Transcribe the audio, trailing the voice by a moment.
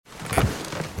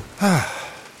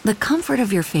The comfort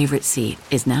of your favorite seat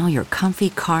is now your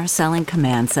comfy car selling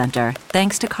command center,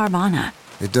 thanks to Carvana.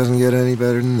 It doesn't get any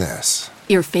better than this.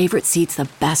 Your favorite seat's the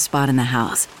best spot in the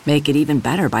house. Make it even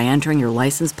better by entering your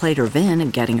license plate or VIN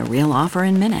and getting a real offer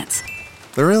in minutes.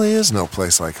 There really is no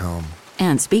place like home.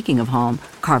 And speaking of home,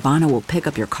 Carvana will pick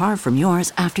up your car from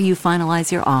yours after you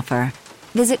finalize your offer.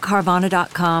 Visit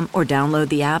Carvana.com or download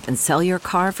the app and sell your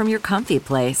car from your comfy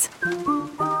place.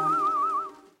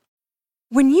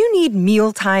 When you need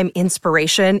mealtime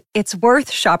inspiration, it's worth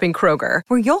shopping Kroger,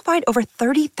 where you'll find over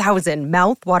 30,000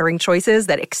 mouth-watering choices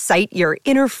that excite your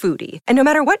inner foodie. And no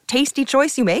matter what tasty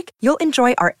choice you make, you'll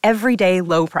enjoy our everyday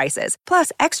low prices,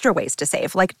 plus extra ways to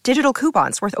save, like digital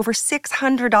coupons worth over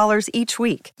 $600 each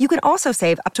week. You can also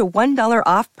save up to $1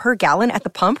 off per gallon at the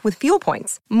pump with fuel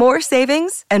points. More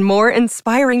savings and more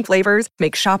inspiring flavors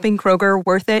make shopping Kroger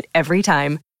worth it every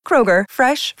time. Kroger,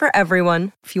 fresh for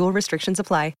everyone. Fuel restrictions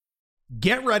apply.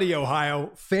 Get ready,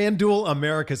 Ohio. FanDuel,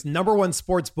 America's #1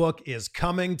 sportsbook, is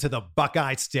coming to the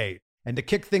Buckeye State. And to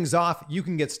kick things off, you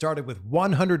can get started with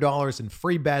 $100 in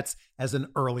free bets as an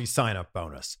early sign-up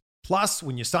bonus. Plus,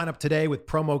 when you sign up today with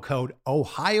promo code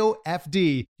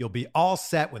OhioFD, you'll be all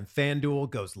set when FanDuel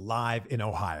goes live in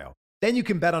Ohio. Then you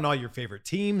can bet on all your favorite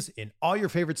teams in all your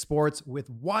favorite sports with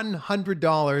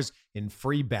 $100 in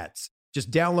free bets.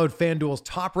 Just download FanDuel's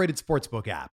top-rated sportsbook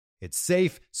app. It's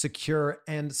safe, secure,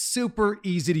 and super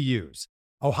easy to use.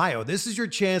 Ohio, this is your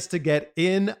chance to get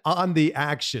in on the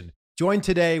action. Join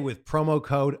today with promo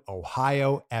code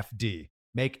OhioFD.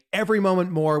 Make every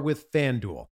moment more with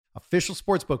FanDuel, official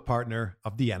sportsbook partner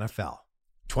of the NFL.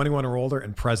 21 or older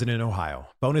and present in Ohio.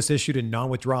 Bonus issued in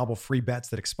non-withdrawable free bets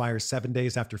that expire 7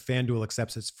 days after FanDuel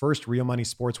accepts its first real money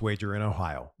sports wager in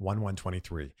Ohio,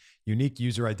 1/1/23. Unique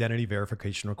user identity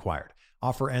verification required.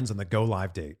 Offer ends on the go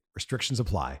live date. Restrictions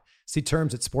apply. See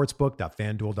terms at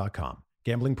sportsbook.fanduel.com.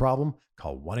 Gambling problem?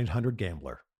 Call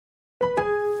 1-800-GAMBLER.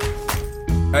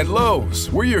 At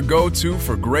Lowe's, we're your go-to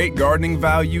for great gardening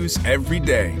values every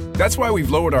day. That's why we've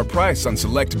lowered our price on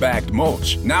select bagged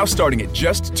mulch, now starting at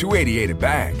just $2.88 a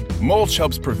bag. Mulch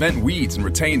helps prevent weeds and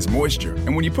retains moisture.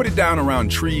 And when you put it down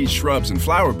around trees, shrubs, and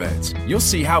flower beds, you'll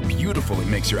see how beautiful it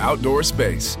makes your outdoor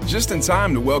space. Just in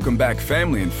time to welcome back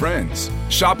family and friends.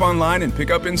 Shop online and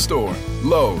pick up in store.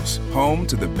 Lowe's, home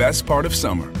to the best part of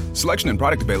summer. Selection and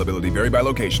product availability vary by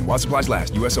location. While supplies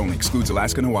last, U.S. only. Excludes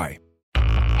Alaska and Hawaii.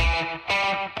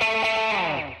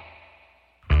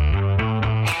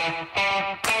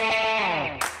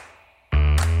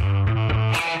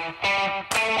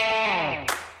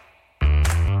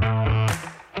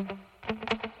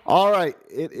 All right,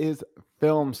 it is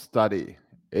film study.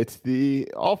 It's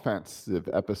the offensive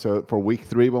episode for week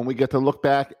 3 when we get to look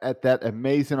back at that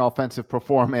amazing offensive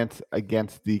performance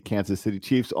against the Kansas City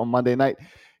Chiefs on Monday night.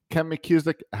 Ken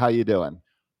McCusick, how you doing?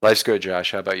 Life's good,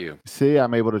 Josh. How about you? See,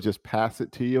 I'm able to just pass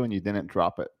it to you and you didn't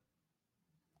drop it.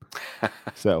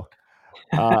 So,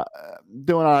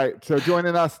 doing all right. So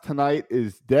joining us tonight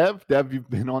is Dev. Dev, you've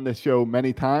been on this show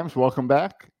many times. Welcome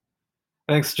back.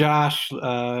 Thanks, Josh.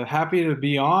 Happy to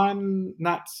be on.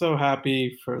 Not so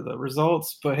happy for the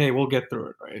results, but hey, we'll get through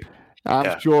it, right?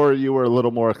 I'm sure you were a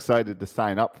little more excited to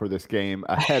sign up for this game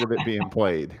ahead of it being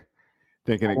played,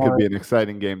 thinking it could be an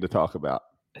exciting game to talk about.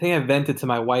 I think I vented to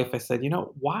my wife. I said,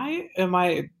 why am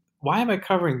I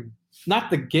covering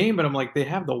not the game, but I'm like, they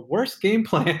have the worst game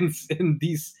plans in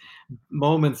these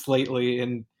moments lately,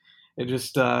 and it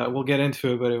just we'll get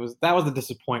into it, but that was a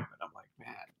disappointment. I'm like,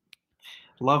 man,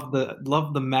 love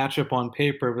the matchup on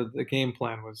paper, but the game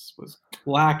plan was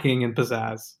lacking in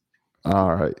pizzazz.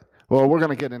 All right. Well, we're going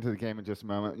to get into the game in just a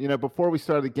moment. Before we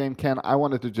started the game, Ken, I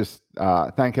wanted to just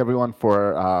thank everyone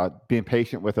for being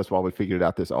patient with us while we figured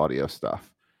out this audio stuff.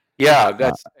 Yeah,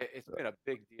 it's been a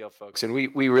big deal, folks, and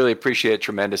we really appreciate it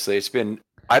tremendously. It's been,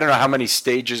 I don't know how many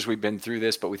stages we've been through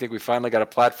this, but we think we finally got a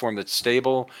platform that's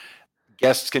stable.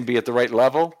 Guests can be at the right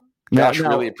level. Josh,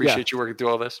 really appreciate you working through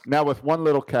all this. Now, with one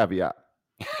little caveat,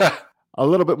 a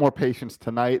little bit more patience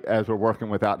tonight as we're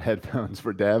working without headphones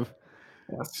for Dev.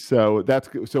 Yes. So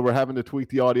we're having to tweak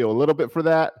the audio a little bit for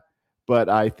that, but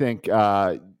I think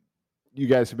you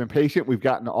guys have been patient. We've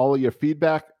gotten all of your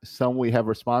feedback. Some we have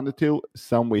responded to,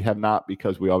 some we have not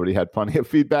because we already had plenty of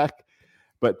feedback.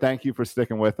 But thank you for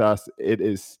sticking with us.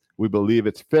 We believe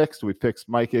it's fixed. We fixed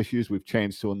mic issues. We've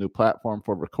changed to a new platform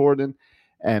for recording,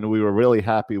 and we were really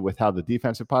happy with how the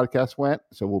defensive podcast went.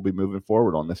 So we'll be moving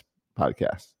forward on this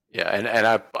podcast. Yeah, and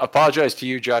I apologize to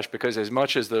you, Josh, because as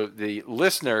much as the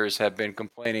listeners have been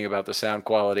complaining about the sound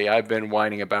quality, I've been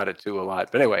whining about it too a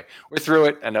lot. But anyway, we're through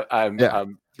it, and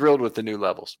I'm thrilled with the new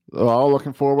levels. All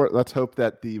looking forward. Let's hope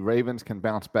that the Ravens can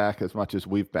bounce back as much as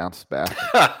we've bounced back.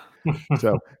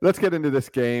 So let's get into this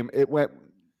game. It went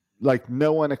like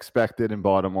no one expected in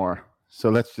Baltimore. So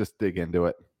let's just dig into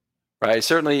it. Right.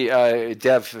 Certainly,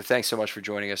 Dev, thanks so much for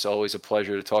joining us. Always a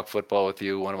pleasure to talk football with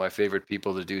you. One of my favorite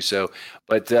people to do so.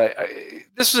 But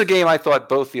this was a game I thought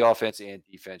both the offense and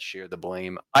defense shared the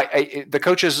blame. The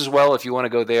coaches as well, if you want to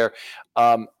go there.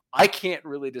 I can't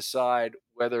really decide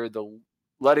whether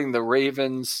letting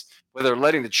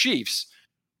the Chiefs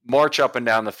march up and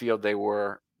down the field the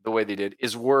way they did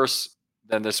is worse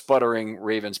than the sputtering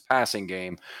Ravens passing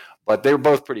game. But they were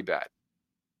both pretty bad.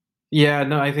 Yeah,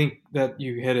 no, I think that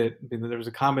you hit it. I mean, there was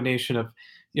a combination of,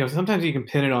 sometimes you can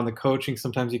pin it on the coaching.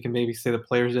 Sometimes you can maybe say the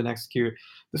players didn't execute.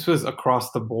 This was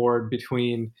across the board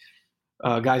between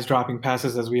guys dropping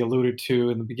passes, as we alluded to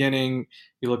in the beginning.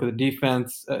 You look at the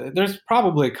defense. There's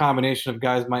probably a combination of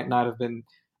guys might not have been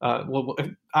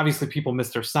obviously people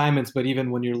missed their assignments, but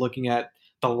even when you're looking at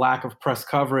the lack of press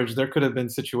coverage, there could have been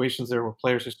situations there where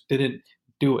players just didn't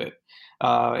do it.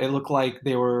 It looked like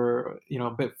they were, a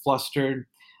bit flustered.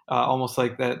 Almost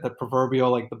like the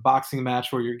proverbial, like the boxing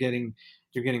match where you're getting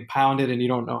pounded and you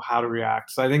don't know how to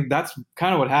react. So I think that's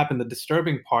kind of what happened. The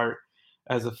disturbing part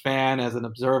as a fan, as an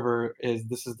observer, is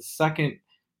this is the second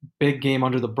big game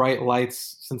under the bright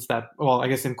lights since that, well, I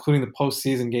guess including the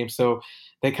postseason game. So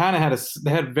they kind of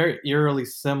had very eerily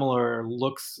similar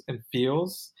looks and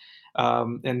feels.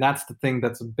 And that's the thing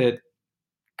that's a bit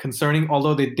concerning,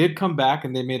 although they did come back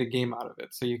and they made a game out of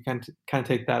it. So you can kind of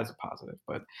take that as a positive.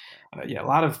 But a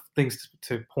lot of things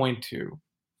to point to.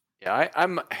 Yeah,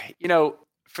 I'm,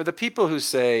 for the people who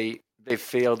say they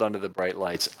failed under the bright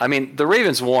lights, I mean, the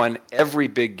Ravens won every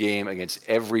big game against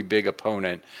every big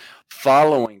opponent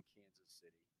following Kansas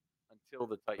City until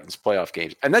the Titans playoff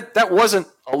games. And that wasn't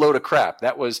a load of crap.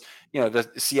 That was, the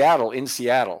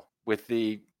Seattle with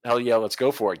the hell yeah, let's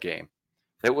go for it game.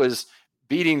 It was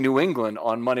beating New England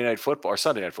on Monday Night Football or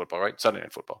Sunday Night Football, right? Sunday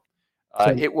Night Football.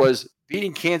 It was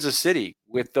beating Kansas City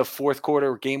with the fourth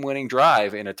quarter game-winning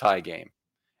drive in a tie game.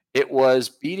 It was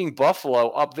beating Buffalo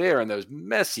up there in those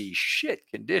messy shit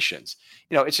conditions.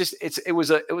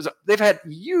 They've had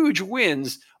huge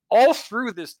wins all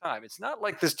through this time. It's not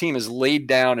like this team is laid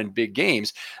down in big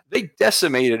games. They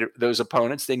decimated those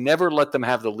opponents. They never let them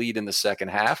have the lead in the second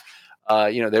half.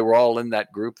 They were all in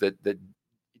that group that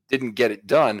didn't get it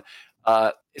done.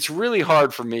 It's really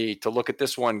hard for me to look at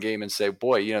this one game and say,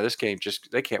 boy, this game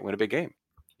they can't win a big game.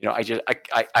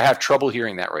 I have trouble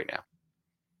hearing that right now.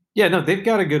 Yeah, no, they've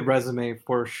got a good resume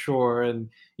for sure. And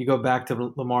you go back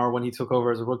to Lamar when he took over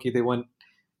as a rookie, they went,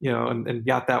 and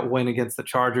got that win against the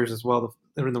Chargers as well.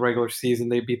 They were in the regular season.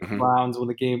 They beat the Browns when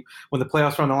the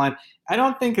playoffs were on the line. I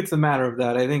don't think it's a matter of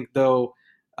that. I think though,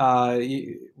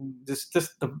 it's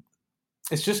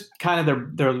just kind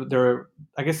of their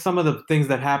I guess some of the things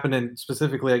that happened, and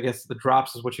specifically I guess the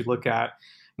drops is what you look at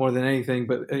more than anything,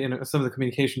 but some of the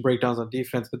communication breakdowns on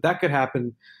defense, but that could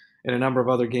happen in a number of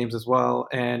other games as well.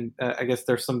 And I guess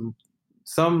there's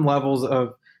some levels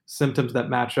of symptoms that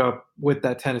match up with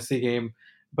that Tennessee game,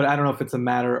 but I don't know if it's a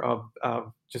matter of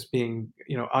just being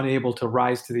unable to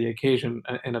rise to the occasion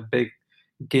in a big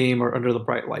game or under the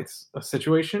bright lights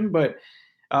situation. But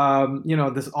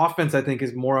this offense, I think,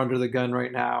 is more under the gun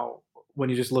right now when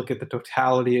you just look at the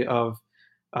totality of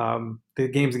the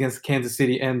games against Kansas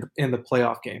City and the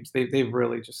playoff games. They've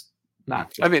really just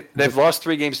not. I mean, they've lost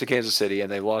 3 games to Kansas City,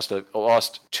 and they lost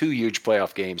 2 huge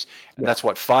playoff games, and that's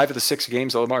what 5 of the 6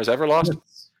 games that Lamar's ever lost.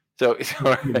 Yes. So,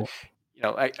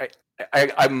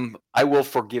 I will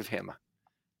forgive him.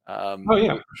 Oh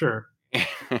yeah, for sure.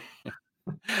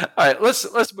 All right,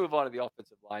 let's move on to the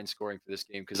offensive line scoring for this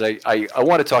game, because I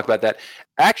want to talk about that.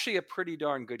 Actually, a pretty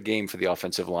darn good game for the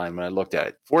offensive line when I looked at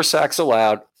it. 4 sacks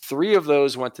allowed, 3 of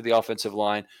those went to the offensive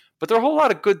line, but there are a whole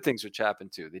lot of good things which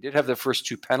happened too. They did have their first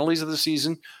 2 penalties of the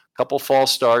season, a couple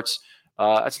false starts.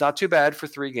 It's not too bad for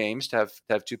 3 games to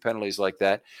have 2 penalties like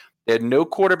that. They had no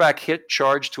quarterback hit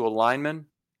charged to a lineman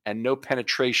and no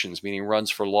penetrations, meaning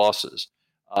runs for losses.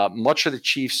 Much of the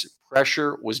Chiefs'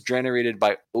 pressure was generated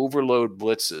by overload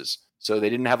blitzes. So they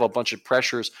didn't have a bunch of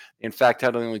pressures. In fact,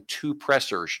 had only 2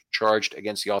 pressers charged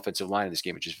against the offensive line in this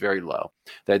game, which is very low.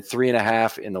 They had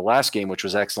 3.5 in the last game, which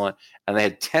was excellent. And they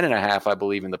had 10.5, I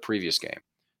believe, in the previous game.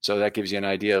 So that gives you an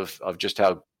idea of just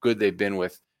how good they've been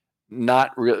with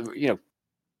not really,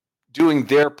 doing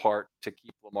their part to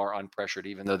keep Lamar unpressured,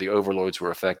 even though the overloads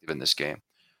were effective in this game.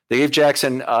 They gave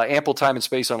Jackson ample time and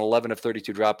space on 11 of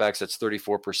 32 dropbacks. That's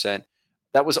 34%.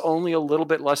 That was only a little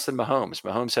bit less than Mahomes.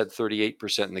 Mahomes had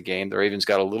 38% in the game. The Ravens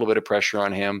got a little bit of pressure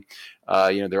on him.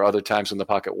 There are other times when the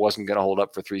pocket wasn't going to hold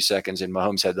up for 3 seconds, and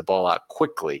Mahomes had the ball out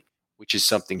quickly, which is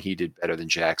something he did better than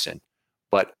Jackson.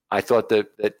 But I thought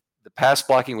that the pass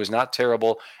blocking was not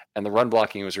terrible, and the run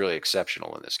blocking was really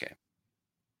exceptional in this game.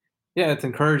 Yeah, it's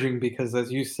encouraging because,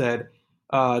 as you said,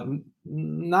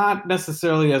 not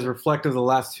necessarily as reflective of the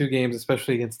last two games,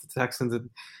 especially against the Texans. I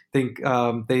think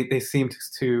they seemed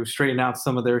to straighten out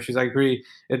some of their issues. I agree.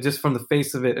 It just from the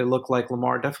face of it, it looked like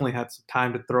Lamar definitely had some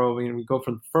time to throw. I mean, we go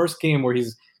from the first game where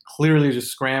he's clearly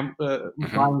just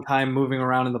buying time, moving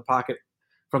around in the pocket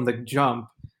from the jump.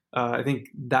 I think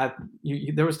that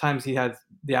there was times he had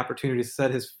the opportunity to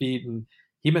set his feet, and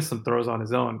he missed some throws on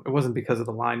his own. It wasn't because of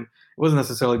the line. It wasn't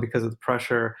necessarily because of the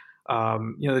pressure.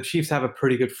 The Chiefs have a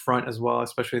pretty good front as well,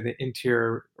 especially the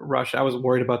interior rush. I was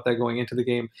worried about that going into the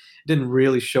game. It didn't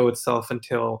really show itself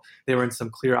until they were in some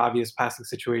clear, obvious passing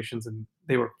situations, and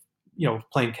they were,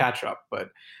 playing catch up. But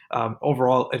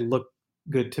overall, it looked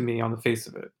good to me on the face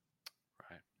of it.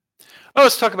 Oh,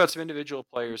 let's talk about some individual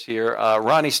players here.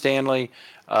 Ronnie Stanley,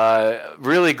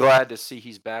 really glad to see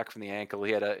he's back from the ankle.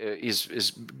 He had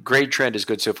his grade trend is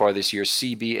good so far this year.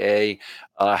 CBA,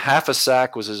 half a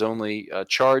sack was his only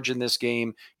charge in this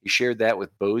game. He shared that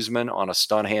with Bozeman on a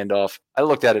stun handoff. I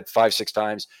looked at it 5-6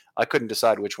 times. I couldn't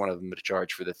decide which one of them to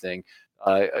charge for the thing.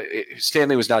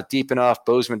 Stanley was not deep enough.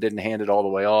 Bozeman didn't hand it all the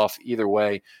way off. Either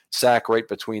way, sack right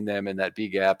between them in that B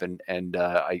gap, and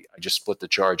I just split the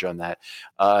charge on that.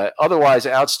 Otherwise,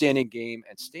 outstanding game,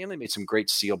 and Stanley made some great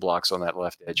seal blocks on that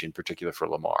left edge, in particular for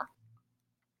Lamar.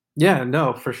 Yeah,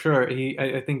 no, for sure.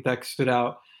 I think that stood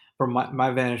out from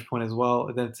my vantage point as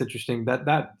well. That's interesting.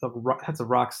 That's a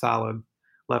rock solid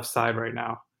left side right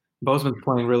now. Bozeman's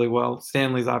playing really well.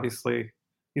 Stanley's obviously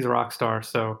he's a rock star,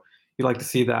 so you like to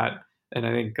see that. And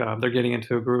I think they're getting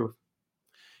into a groove.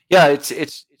 Yeah,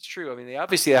 it's true. I mean,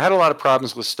 they had a lot of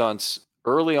problems with stunts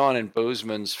early on in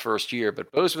Bozeman's first year, but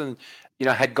Bozeman,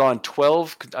 had gone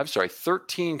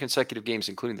 13 consecutive games,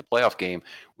 including the playoff game,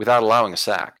 without allowing a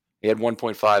sack. He had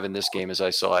 1.5 in this game, as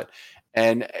I saw it,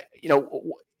 and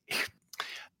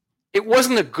it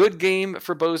wasn't a good game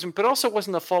for Bozeman, but also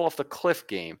wasn't a fall off the cliff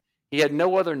game. He had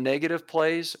no other negative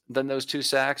plays than those 2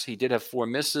 sacks. He did have 4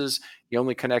 misses. He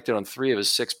only connected on 3 of his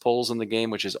 6 pulls in the game,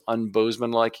 which is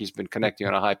un-Bozeman-like. He's been connecting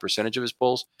on a high percentage of his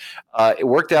pulls. It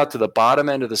worked out to the bottom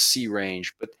end of the C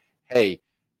range. But, hey,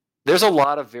 there's a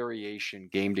lot of variation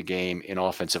game to game in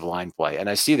offensive line play. And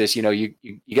I see this, you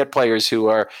get players who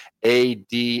are A,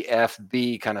 D, F,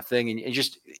 B kind of thing, and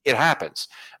it happens.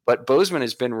 But Bozeman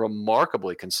has been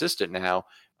remarkably consistent now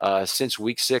since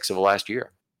week 6 of last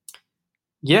year.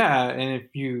 Yeah, and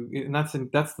that's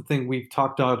the thing we've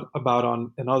talked about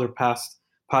on in other past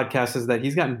podcasts is that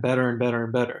he's gotten better and better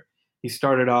and better. He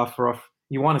started off rough.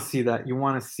 You want to see that. You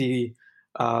want to see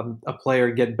a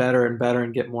player get better and better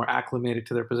and get more acclimated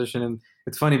to their position. And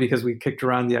it's funny because we kicked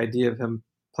around the idea of him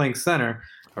playing center,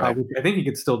 right. Which I think he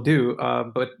could still do.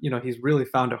 But he's really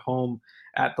found a home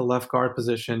at the left guard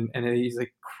position, and he's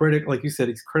critical. Like you said,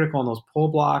 he's critical on those pull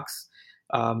blocks.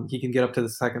 He can get up to the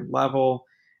second level.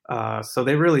 So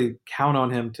they really count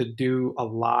on him to do a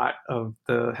lot of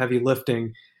the heavy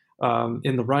lifting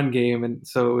in the run game. And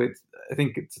so I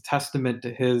think it's a testament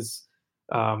to his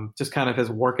just kind of his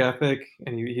work ethic,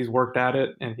 and he's worked at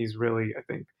it. And he's really, I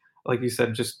think, like you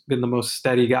said, just been the most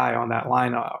steady guy on that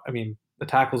line. I mean, the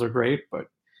tackles are great, but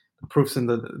the proof's in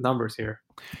the numbers here.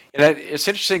 And it's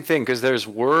an interesting thing because there's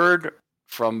word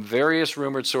from various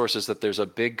rumored sources that there's a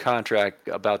big contract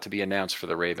about to be announced for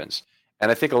the Ravens. And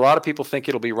I think a lot of people think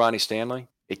it'll be Ronnie Stanley.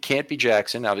 It can't be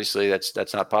Jackson. Obviously,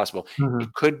 that's not possible. Mm-hmm.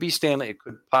 It could be Stanley. It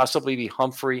could possibly be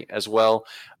Humphrey as well.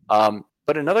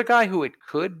 But another guy who it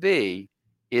could be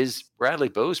is Bradley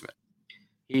Bozeman.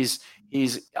 He's.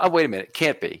 Oh, wait a minute. It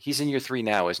can't be. He's in year 3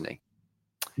 now, isn't he?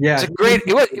 Yeah.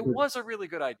 It was a really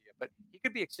good idea, but he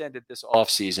could be extended this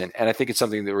offseason, and I think it's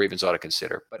something the Ravens ought to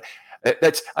consider. But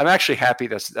I'm actually happy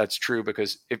that's true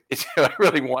because I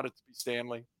really want it to be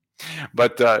Stanley.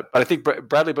 But I think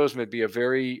Bradley Bozeman would be a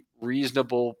very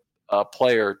reasonable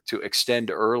player to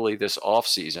extend early this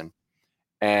offseason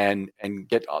and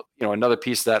get another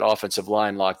piece of that offensive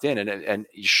line locked in. And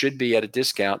he should be at a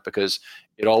discount because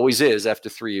it always is after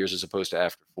 3 years as opposed to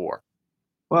after 4.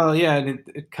 Well, yeah, and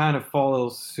it kind of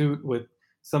follows suit with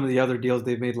some of the other deals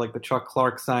they've made, like the Chuck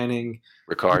Clark signing.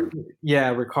 Ricard.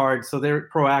 Yeah, Ricard. So they're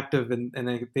proactive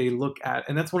and they look at,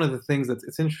 and that's one of the things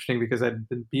it's interesting because I've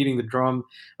been beating the drum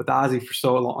with Ozzie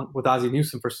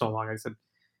Newsome for so long. I said,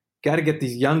 got to get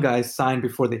these young guys signed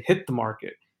before they hit the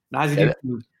market. And Ozzie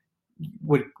Newsome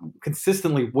would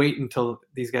consistently wait until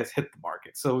these guys hit the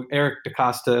market. So Eric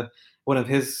DaCosta, one of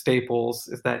his staples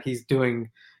is that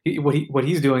what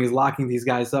he's doing is locking these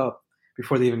guys up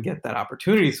before they even get that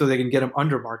opportunity so they can get them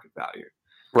under market value.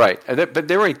 Right, but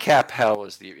they're in cap hell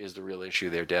is the real issue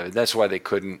there, Devin. That's why they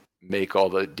couldn't make all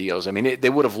the deals. I mean, they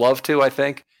would have loved to, I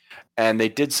think, and they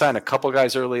did sign a couple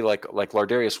guys early, like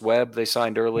Lardarius Webb. They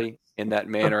signed early in that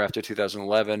manner after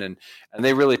 2011, and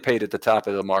they really paid at the top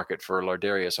of the market for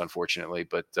Lardarius, unfortunately.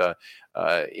 But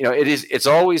it's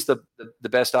always the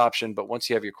best option. But once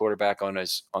you have your quarterback on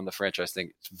the franchise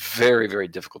thing, it's very, very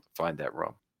difficult to find that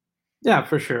room. Yeah,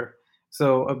 for sure.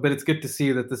 So, but it's good to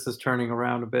see that this is turning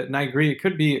around a bit, and I agree. It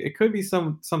could be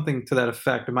something to that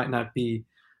effect. It might not be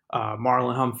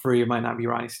Marlon Humphrey. It might not be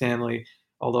Ronnie Stanley.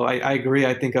 Although I agree.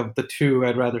 I think of the two,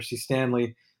 I'd rather see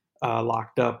Stanley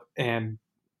locked up, and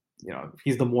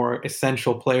he's the more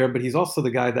essential player. But he's also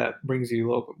the guy that brings you a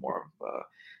little bit more of a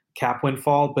cap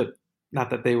windfall. But not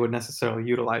that they would necessarily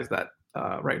utilize that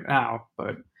right now.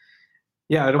 But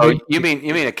yeah, you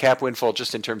mean a cap windfall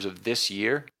just in terms of this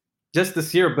year? Just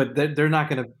this year, but they're not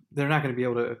going to be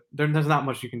able to. There's not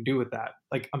much you can do with that,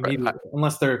 like immediately, right.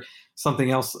 Unless they're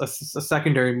something else, a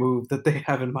secondary move that they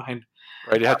have in mind.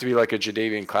 Right, it'd have to be like a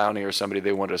Jadeveon Clowney or somebody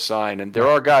they want to sign. And there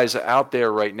are guys out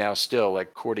there right now still,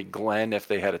 like Cordy Glenn, if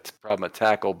they had a problem at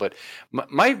tackle. But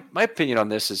my opinion on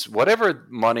this is whatever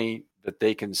money that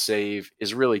they can save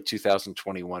is really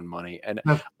 2021 money, and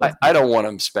I don't want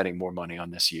them spending more money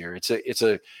on this year.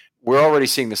 We're already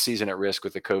seeing the season at risk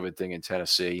with the COVID thing in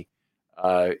Tennessee.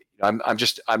 I'm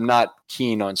not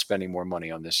keen on spending more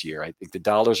money on this year. I think the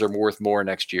dollars are worth more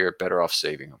next year. Better off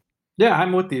saving them. Yeah,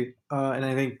 I'm with you, and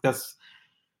I think that's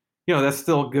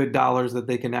still good dollars that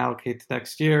they can allocate to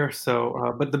next year.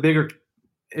 So, but the bigger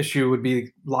issue would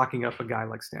be locking up a guy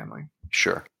like Stanley.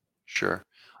 Sure.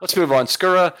 Let's move on.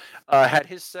 Skura had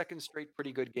his second straight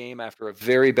pretty good game after a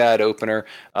very bad opener.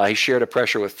 He shared a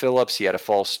pressure with Phillips. He had a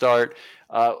false start.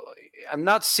 I'm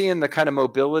not seeing the kind of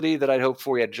mobility that I'd hoped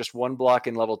for. He had just one block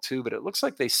in level 2, but it looks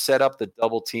like they set up the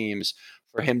double teams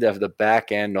for him to have the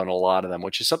back end on a lot of them,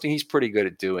 which is something he's pretty good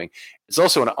at doing. It's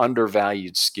also an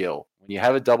undervalued skill. When you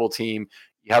have a double team,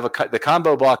 you have the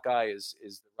combo block guy is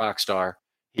the rock star.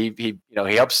 He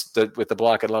helps with the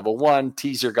block at level 1,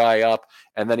 tees your guy up,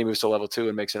 and then he moves to level 2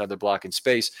 and makes another block in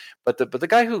space. But the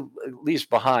guy who leaves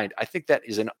behind, I think that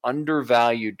is an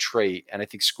undervalued trait, and I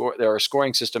think there are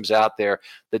scoring systems out there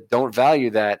that don't value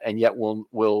that, and yet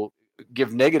will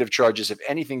give negative charges if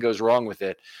anything goes wrong with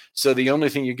it. So the only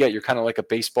thing you get, you're kind of like a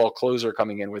baseball closer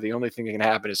coming in, where the only thing that can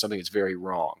happen is something that's very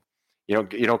wrong. You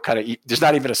don't there's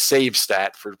not even a save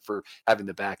stat for having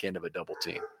the back end of a double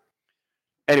team.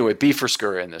 Anyway, B for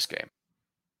Skura in this game.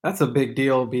 That's a big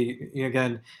deal.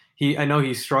 Again, I know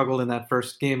he struggled in that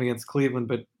first game against Cleveland,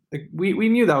 but we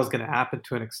knew that was going to happen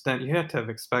to an extent. You had to have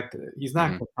expected it. He's not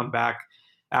going to come back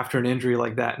after an injury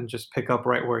like that and just pick up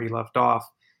right where he left off.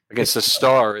 Against a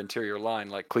star interior line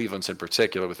like Cleveland's in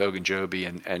particular, with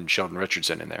Ogunjobi and Sheldon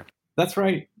Richardson in there. That's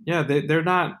right. Yeah, they're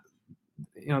not.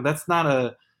 That's not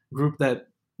a group that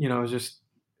is just.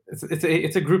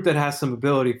 It's a group that has some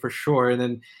ability for sure, and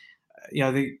then.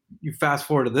 You fast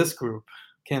forward to this group,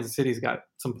 Kansas City's got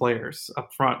some players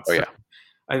up front. Oh, yeah. So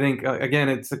I think, again,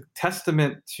 it's a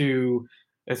testament to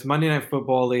it's Monday Night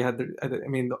Football. They had,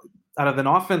 out of an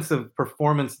offensive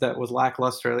performance that was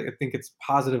lackluster, I think it's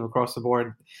positive across the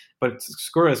board. But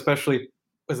Skura, especially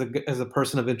as a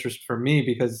person of interest for me,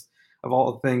 because of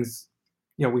all the things,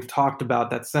 we've talked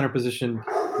about, that center position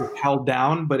held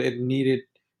down, but it needed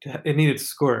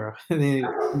Skura. It needed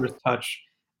Skura's touch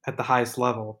at the highest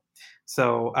level.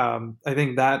 So I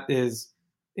think that is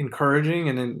encouraging,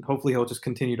 and then hopefully he'll just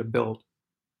continue to build.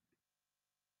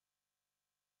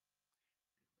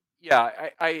 Yeah,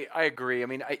 I agree. I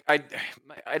mean, I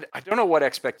don't know what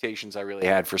expectations I really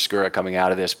had for Skura coming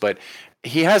out of this, but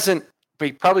he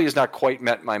probably has not quite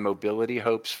met my mobility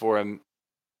hopes for him,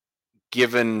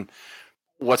 given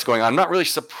what's going on. I'm not really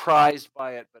surprised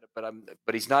by it,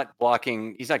 but he's not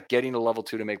blocking. He's not getting to level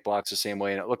 2 to make blocks the same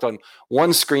way. And it looked on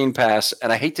one screen pass,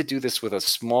 and I hate to do this with a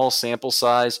small sample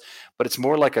size, but it's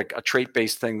more like a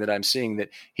trait-based thing that I'm seeing, that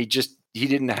he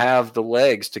didn't have the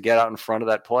legs to get out in front of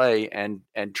that play and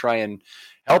try and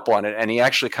help on it. And he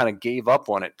actually kind of gave up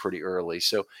on it pretty early.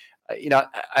 So,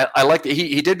 I like that.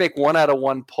 He did make 1 out of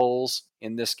 1 pulls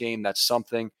in this game. That's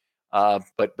something.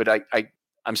 But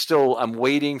I'm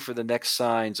waiting for the next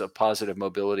signs of positive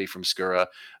mobility from Skura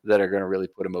that are going to really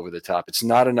put him over the top. It's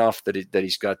not enough that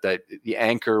he's got the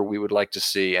anchor we would like to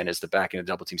see, and as the back end of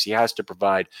double teams, he has to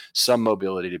provide some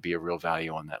mobility to be a real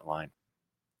value on that line.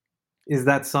 Is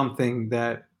that something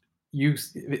that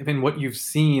in what you've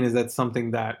seen, is that something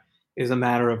that is a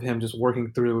matter of him just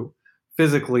working through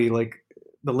physically, like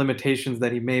the limitations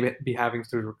that he may be having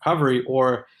through recovery,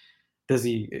 or is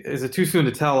it too soon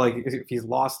to tell, like, if he's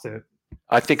lost it?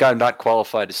 I think I'm not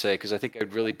qualified to say, because I think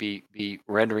I'd really be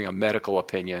rendering a medical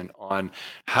opinion on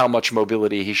how much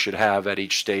mobility he should have at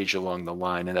each stage along the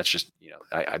line, and that's just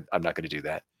I'm not going to do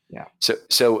that. Yeah.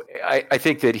 So I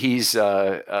think that he's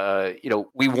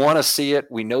we want to see it.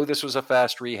 We know this was a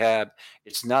fast rehab.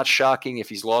 It's not shocking if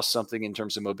he's lost something in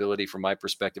terms of mobility from my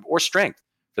perspective, or strength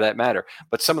for that matter.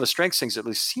 But some of the strength things at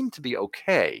least seem to be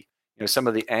okay. Some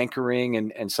of the anchoring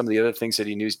and some of the other things that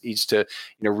he needs to,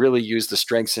 really use the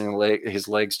strengths in his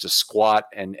legs to squat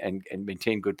and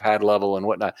maintain good pad level and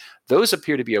whatnot. Those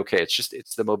appear to be okay.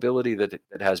 It's the mobility that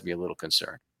has me a little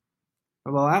concerned.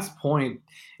 Well, the last point,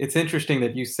 it's interesting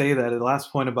that you say that. The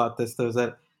last point about this, though, is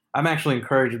that I'm actually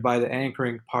encouraged by the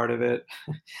anchoring part of it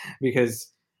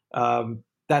because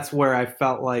that's where I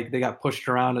felt like they got pushed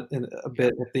around a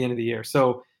bit at the end of the year.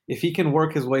 So if he can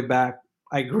work his way back,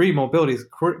 I agree mobility is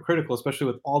critical, especially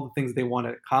with all the things they want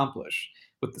to accomplish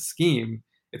with the scheme.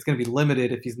 It's going to be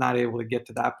limited if he's not able to get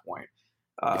to that point.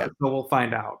 So we'll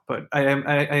find out. But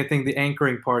I think the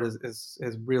anchoring part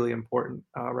is really important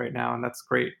right now, and that's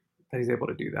great that he's able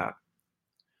to do that.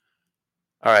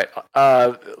 All right,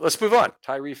 let's move on.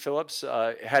 Tyree Phillips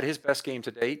had his best game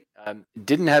to date.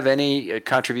 Didn't have any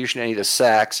contribution, any of the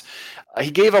sacks. He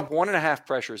gave up 1.5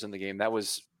 pressures in the game. That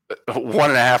was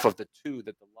 1.5 of the 2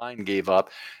 that the line gave up.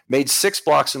 Made 6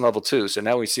 blocks in level 2. So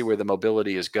now we see where the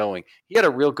mobility is going. He had a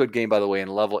real good game, by the way,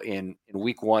 in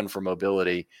week 1 for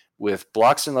mobility, with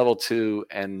blocks in level 2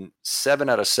 and 7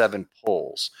 out of 7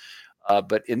 pulls.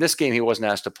 But in this game, he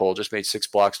wasn't asked to pull, just made 6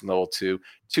 blocks in level 2.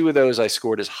 2 of those I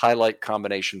scored as highlight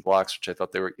combination blocks, which I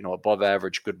thought they were, above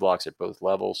average, good blocks at both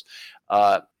levels.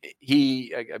 I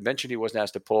mentioned he wasn't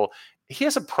asked to pull. He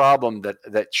has a problem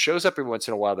that shows up every once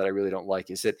in a while that I really don't like,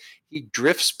 is that he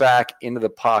drifts back into the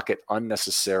pocket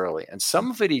unnecessarily. And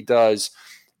some of it he does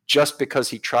just because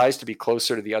he tries to be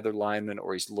closer to the other lineman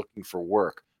or he's looking for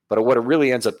work. But what it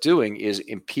really ends up doing is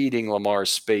impeding Lamar's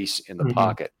space in the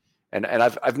pocket. And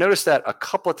I've noticed that a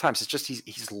couple of times. It's just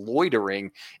he's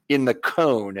loitering in the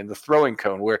cone, in the throwing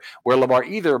cone, where Lamar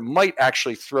either might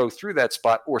actually throw through that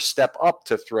spot or step up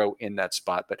to throw in that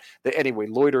spot. But anyway,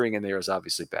 loitering in there is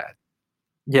obviously bad.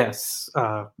 Yes,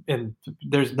 and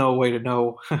there's no way to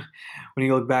know when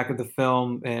you look back at the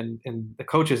film and the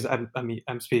coaches.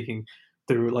 I'm speaking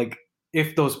through, like,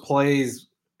 if those plays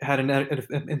had an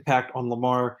impact on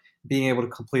Lamar being able to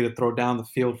complete a throw down the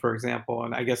field, for example.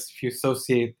 And I guess if you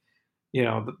associate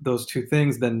those two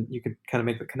things, then you could kind of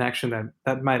make the connection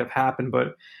that might have happened.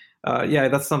 But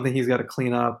that's something he's got to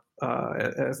clean up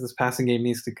as this passing game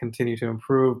needs to continue to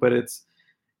improve. But it's,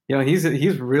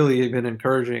 he's really been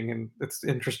encouraging, and it's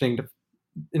interesting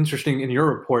in your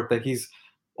report that he's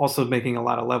also making a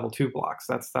lot of level 2 blocks.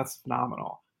 That's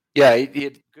phenomenal. Yeah, he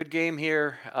had a good game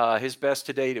here. His best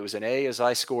to date. It was an A as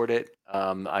I scored it.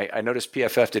 I noticed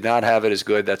PFF did not have it as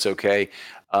good. That's okay.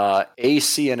 A,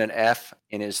 C, and an F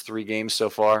in his 3 games so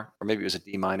far, or maybe it was a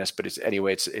D-, but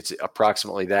it's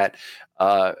approximately that.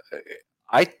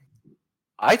 I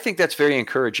think that's very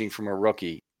encouraging from a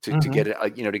rookie to get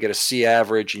to get a C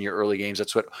average in your early games.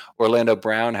 That's what Orlando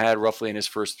Brown had roughly in his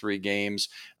first 3 games.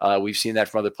 We've seen that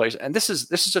from other players, and this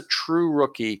is a true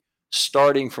rookie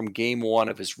starting from game 1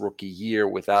 of his rookie year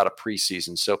without a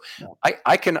preseason. So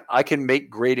I can make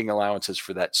grading allowances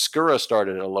for that. Skura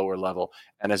started at a lower level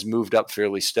and has moved up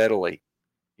fairly steadily,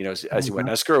 as he went.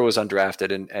 Now, Skura was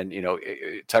undrafted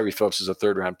and Tyree Phillips is a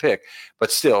 3rd round pick, but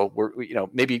still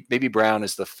maybe Brown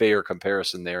is the fair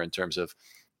comparison there in terms of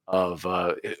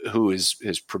who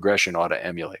his progression ought to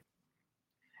emulate.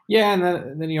 Yeah.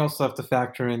 And then you also have to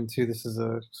factor into, this is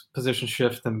a position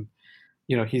shift, and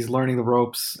he's learning the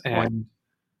ropes, and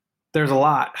there's a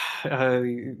lot.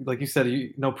 Like you said,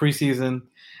 no preseason.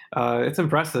 It's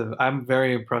impressive. I'm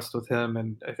very impressed with him,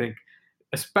 and I think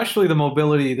especially the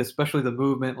mobility, especially the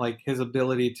movement, like his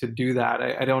ability to do that.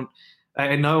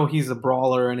 I know he's a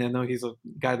brawler, and I know he's a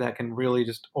guy that can really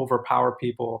just overpower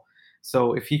people.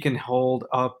 So if he can hold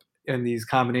up in these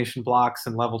combination blocks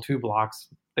and level 2 blocks,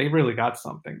 they really got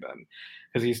something then,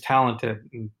 because he's talented,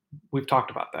 and we've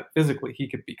talked about that. Physically, he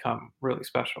could become really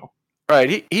special.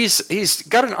 Right. He's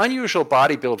got an unusual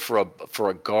body build for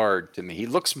a guard to me. He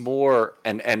looks more,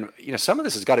 and some of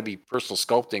this has got to be personal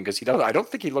sculpting, because I don't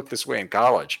think he looked this way in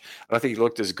college. I don't think he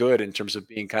looked as good in terms of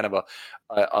being kind of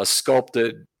a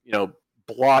sculpted,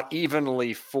 block,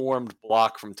 evenly formed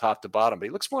block from top to bottom. But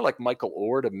he looks more like Michael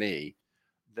Orr to me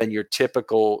than your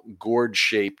typical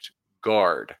gourd-shaped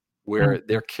guard, where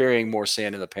they're carrying more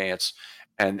sand in the pants.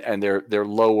 And they're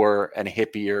lower and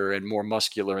hippier and more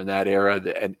muscular in that era,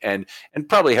 and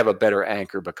probably have a better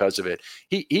anchor because of it.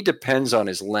 He depends on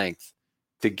his length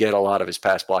to get a lot of his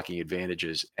pass blocking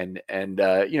advantages. And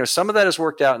some of that has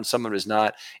worked out and some of it is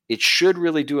not. It should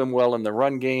really do him well in the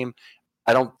run game.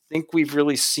 I don't think we've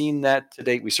really seen that to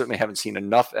date. We certainly haven't seen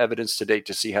enough evidence to date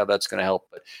to see how that's going to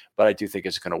help, but I do think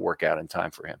it's going to work out in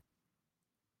time for him.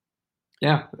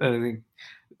 Yeah, I think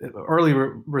early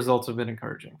results have been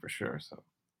encouraging for sure. So,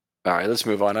 all right, let's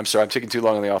move on. I'm sorry, I'm taking too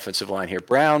long on the offensive line here.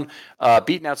 Brown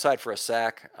beaten outside for a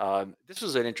sack. This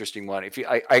was an interesting one.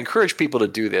 I encourage people to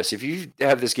do this. If you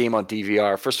have this game on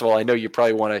DVR, first of all, I know you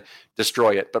probably want to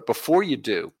destroy it, but before you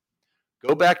do,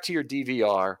 go back to your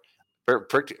DVR,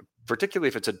 particularly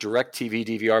if it's a DirecTV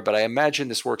DVR, but I imagine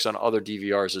this works on other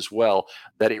DVRs as well,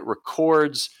 that it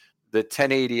records the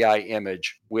 1080i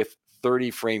image with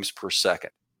 30 frames per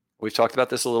second. We've talked about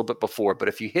this a little bit before, but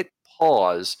if you hit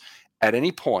pause at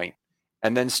any point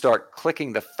and then start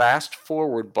clicking the fast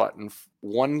forward button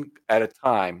one at a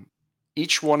time,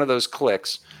 each one of those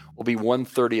clicks will be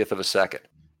 1/30th of a second.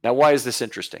 Now, why is this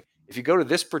interesting? If you go to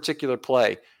this particular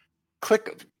play,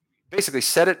 basically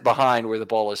set it behind where the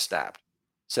ball is snapped.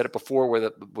 Set it before where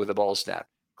the ball is snapped.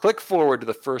 Click forward to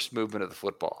the first movement of the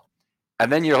football.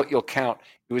 And then you'll count.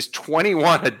 It was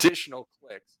 21 additional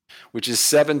clicks, which is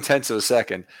 0.7 of a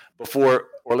second before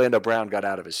Orlando Brown got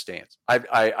out of his stance.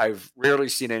 I've rarely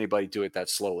seen anybody do it that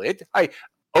slowly.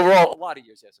 Overall, a lot of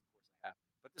years, yes, of course, I have.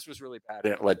 But this was really bad,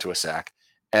 and it led to a sack.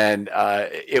 And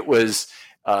it was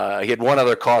he had one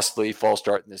other costly false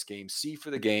start in this game, C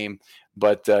for the game.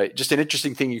 But just an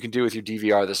interesting thing you can do with your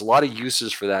DVR. There's a lot of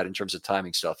uses for that in terms of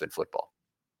timing stuff in football.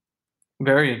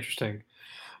 Very interesting.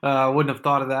 I wouldn't have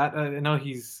thought of that. I know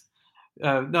he's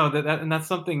and that's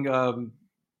something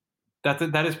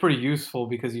that is pretty useful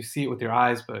because you see it with your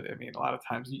eyes. But I mean, a lot of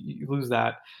times you lose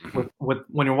that with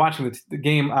when you're watching the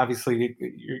game. Obviously,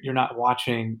 you're not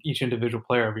watching each individual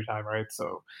player every time, right?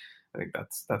 So I think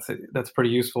that's pretty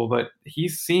useful. But he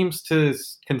seems to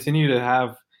continue to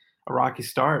have a rocky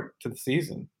start to the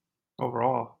season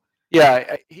overall.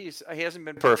 Yeah, he hasn't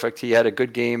been perfect. He had a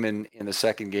good game in the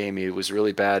second game. He was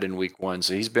really bad in week 1.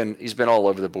 So he's been all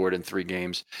over the board in 3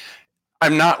 games.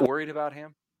 I'm not worried about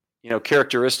him.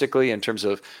 Characteristically, in terms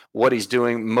of what he's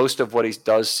doing, most of what he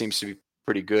does seems to be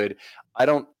pretty good.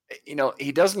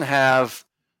 He doesn't have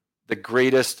the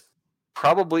greatest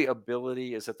probably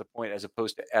ability is at the point as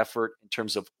opposed to effort in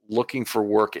terms of looking for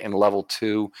work in level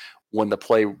 2 when the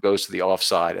play goes to the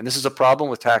offside. And this is a problem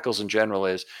with tackles in general,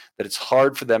 is that it's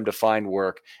hard for them to find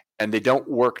work, and they don't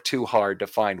work too hard to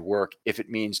find work if it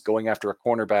means going after a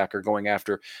cornerback or going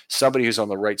after somebody who's on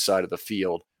the right side of the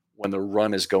field when the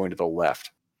run is going to the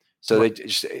left. So they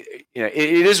just, it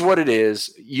is what it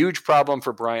is. Huge problem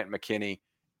for Bryant McKinnie.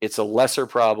 It's a lesser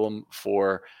problem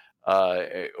for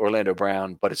Orlando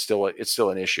Brown, but it's still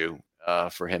an issue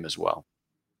for him as well.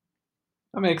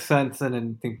 That makes sense, and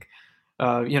I think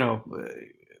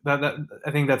that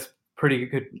I think that's pretty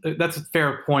good. That's a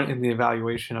fair point in the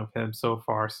evaluation of him so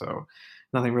far. So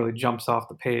nothing really jumps off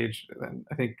the page. And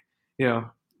I think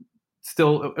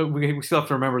still we still have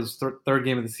to remember this third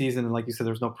game of the season, and like you said,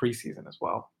 there's no preseason as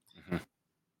well. Mm-hmm.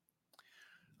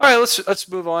 All right, let's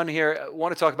move on here. I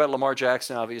want to talk about Lamar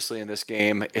Jackson, obviously, in this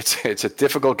game. It's a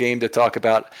difficult game to talk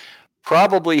about.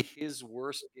 Probably his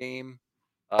worst game,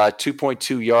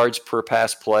 2.2 yards per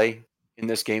pass play in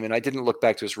this game. And I didn't look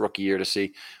back to his rookie year to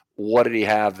see what did he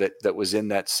have that was in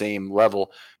that same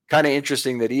level. Kind of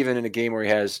interesting that even in a game where he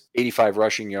has 85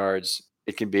 rushing yards,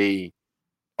 it can be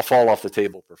a fall off the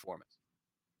table performance.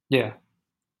 Yeah.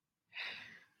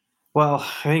 Well,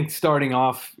 I think starting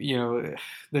off,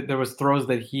 there was throws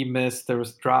that he missed. There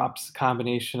was drops,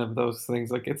 combination of those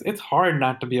things. Like it's hard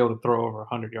not to be able to throw over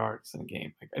 100 yards in a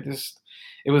game.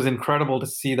 It was incredible to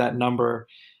see that number.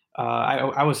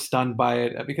 I was stunned by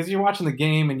it because you're watching the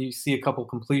game and you see a couple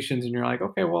completions and you're like,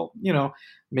 okay, well,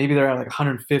 maybe they're at like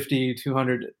 150,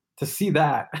 200. To see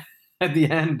that at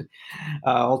the end,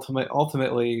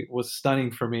 ultimately was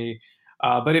stunning for me.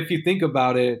 But if you think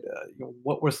about it,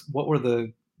 what were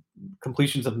the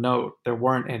completions of note? There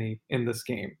weren't any in this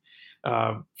game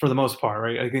for the most part,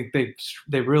 right? I think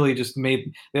they really just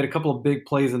they had a couple of big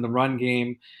plays in the run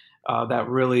game that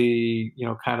really,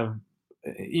 kind of,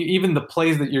 even the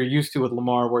plays that you're used to with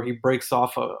Lamar, where he breaks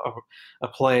off a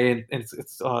play and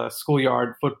it's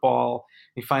schoolyard football.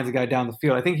 He finds a guy down the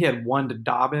field. I think he had one to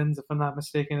Dobbins, if I'm not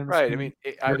mistaken. Right. I mean,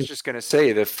 I was just going to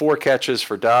say the 4 catches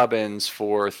for Dobbins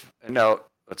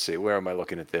let's see, where am I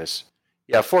looking at this?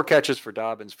 Yeah, 4 catches for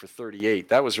Dobbins for 38.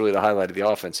 That was really the highlight of the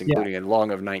offense, including a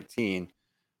long of 19.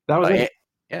 That was it.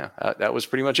 That was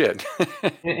pretty much it.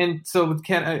 and so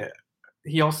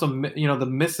he also, the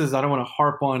misses, I don't want to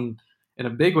harp on in a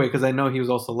big way because I know he was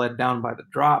also led down by the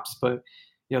drops, but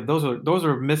those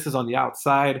are misses on the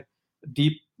outside.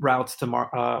 deep routes to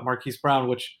Marquise Brown,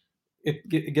 which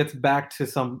it gets back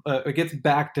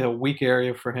to a weak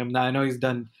area for him. Now I know he's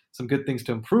done some good things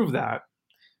to improve that,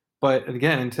 but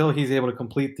again, until he's able to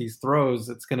complete these throws,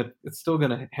 it's still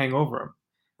gonna hang over him.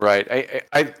 Right.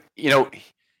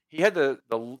 He had the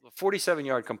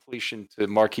 47-yard completion to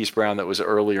Marquise Brown that was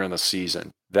earlier in the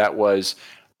season.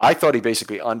 I thought he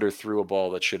basically underthrew a ball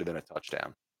that should have been a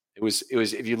touchdown. It was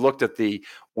if you looked at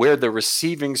where the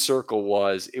receiving circle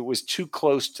was, it was too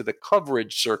close to the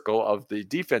coverage circle of the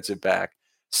defensive back,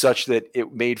 such that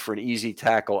it made for an easy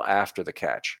tackle after the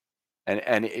catch.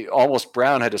 And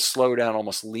Brown had to slow down,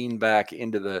 almost lean back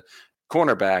into the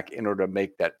cornerback in order to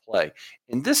make that play.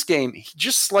 In this game, he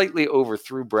just slightly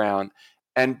overthrew Brown,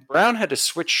 and Brown had to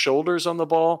switch shoulders on the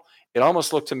ball. It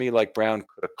almost looked to me like Brown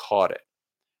could have caught it.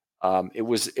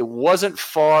 It wasn't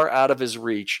far out of his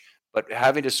reach, but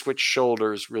having to switch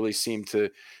shoulders really seemed to,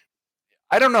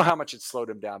 I don't know how much it slowed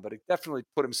him down, but it definitely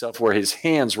put himself where his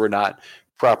hands were not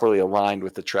properly aligned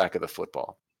with the track of the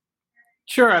football.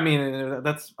 Sure. I mean,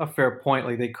 that's a fair point.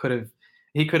 Like he could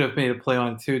have made a play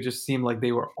on it too. It just seemed like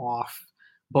they were off.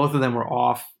 Both of them were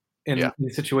off in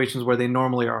situations where they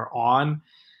normally are on.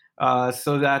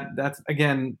 So that's,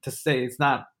 again, to say it's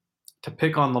not to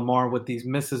pick on Lamar with these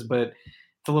misses, but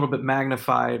it's a little bit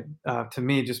magnified to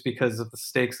me just because of the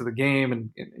stakes of the game and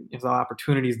the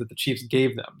opportunities that the Chiefs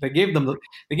gave them. They gave them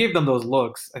those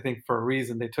looks, I think, for a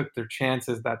reason. They took their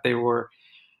chances that they were,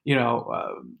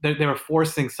 they were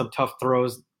forcing some tough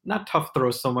throws, not tough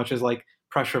throws so much as like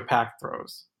pressure pack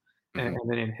throws, and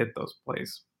they didn't hit those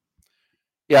plays.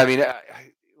 Yeah, I mean,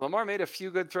 Lamar made a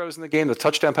few good throws in the game. The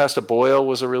touchdown pass to Boyle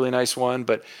was a really nice one,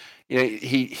 but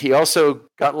he also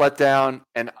got let down,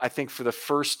 and I think for the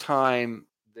first time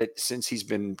that since he's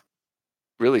been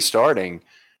really starting,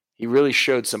 he really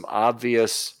showed some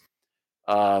obvious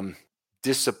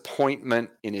disappointment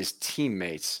in his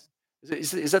teammates.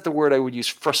 Is that the word I would use?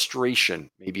 Frustration,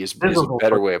 maybe is a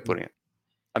better way of putting it.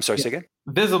 I'm sorry, say again?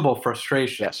 Visible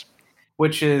frustration. Yes.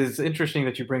 Which is interesting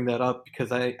that you bring that up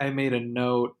because I made a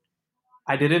note.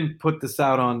 I didn't put this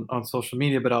out on social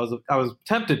media, but I was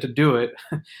tempted to do it,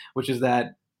 which is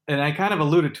that, and I kind of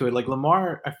alluded to it. Like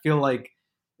Lamar, I feel like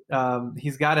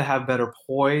he's got to have better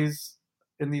poise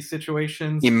in these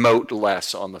situations. Emote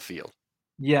less on the field.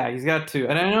 Yeah, he's got to.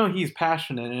 And I know he's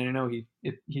passionate, and I know he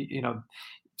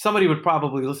somebody would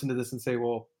probably listen to this and say,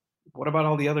 well, what about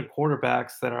all the other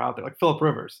quarterbacks that are out there, like Phillip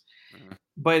Rivers? Mm-hmm.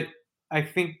 But I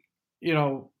think,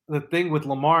 the thing with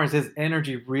Lamar is his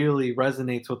energy really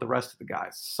resonates with the rest of the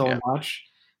guys so much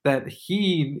that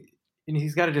he's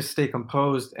got to just stay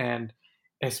composed, and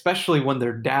especially when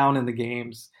they're down in the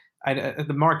games.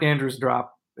 The Mark Andrews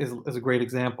drop is a great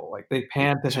example. Like they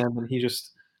panned to him, and he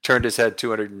just turned his head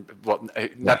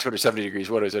 270 degrees.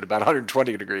 What is it? About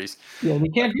 120 degrees. Yeah, and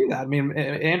you can't do that. I mean,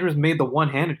 Andrews made the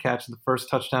one-handed catch in the first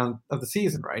touchdown of the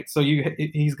season, right? So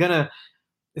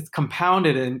it's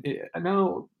compounded, and I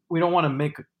know we don't want to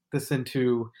make this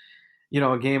into,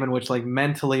 a game in which like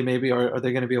mentally maybe are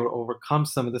they going to be able to overcome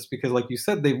some of this, because like you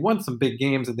said, they've won some big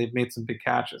games and they've made some big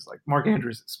catches. Like Mark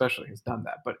Andrews especially has done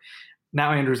that, but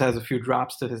now Andrews has a few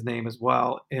drops to his name as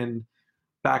well in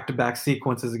back-to-back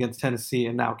sequences against Tennessee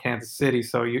and now Kansas City.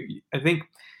 So I think,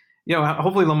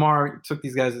 hopefully Lamar took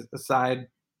these guys aside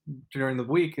during the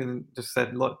week and just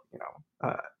said, look,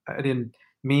 I didn't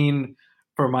mean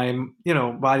for my,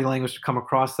 body language to come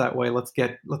across that way. Let's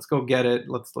go get it.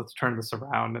 Let's turn this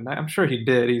around. And I'm sure he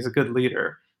did. He's a good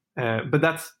leader. But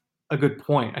that's a good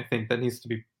point, I think, that needs to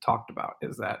be talked about,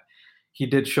 is that he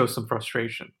did show some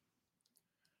frustration.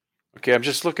 Okay, I'm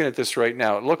just looking at this right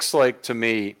now. It looks like to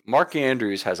me, Mark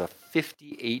Andrews has a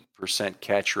 58%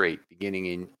 catch rate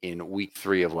beginning in week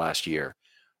 3 of last year.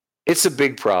 It's a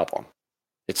big problem.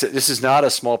 This is not a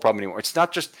small problem anymore. It's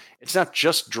not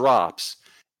just drops.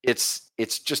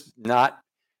 It's just not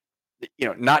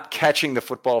catching the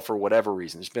football for whatever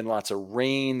reason. There's been lots of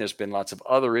rain. There's been lots of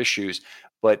other issues,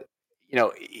 but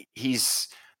he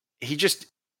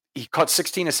caught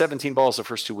 16 of 17 balls the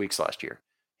first 2 weeks last year.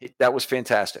 That was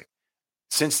fantastic.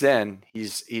 Since then,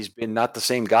 he's been not the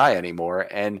same guy anymore.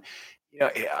 And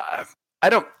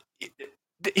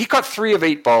he caught 3 of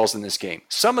 8 balls in this game.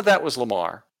 Some of that was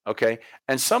Lamar. Okay.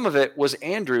 And some of it was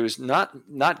Andrews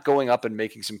not going up and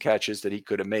making some catches that he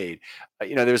could have made.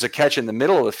 There was a catch in the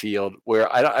middle of the field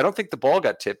where I don't think the ball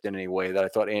got tipped in any way that I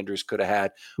thought Andrews could have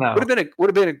had. No. Would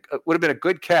have been a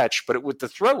good catch, but the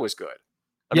throw was good.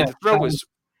 The throw was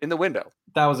in the window.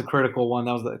 That was a critical one.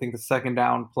 That was, I think, the second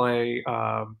down play.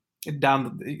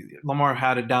 Lamar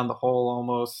had it down the hole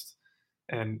almost,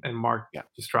 and Mark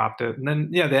just dropped it. And then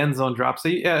the end zone drop. So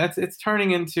it's turning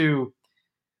into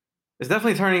it's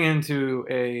definitely turning into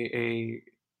a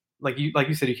like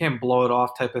you said, you can't blow it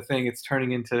off type of thing. It's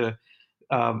turning into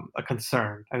a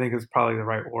concern. I think is probably the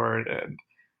right word. And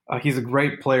he's a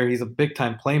great player. He's a big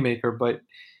time playmaker. But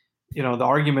the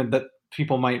argument that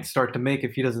people might start to make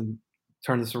if he doesn't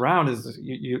turn this around is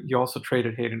you also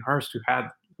traded Hayden Hurst, who had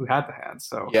the hands.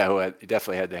 So Yeah, he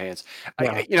definitely had the hands.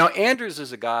 Yeah. Andrews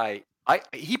is a guy.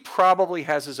 He probably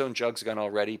has his own jugs gun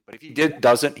already, but if he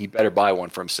doesn't, he better buy one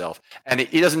for himself. And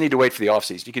he doesn't need to wait for the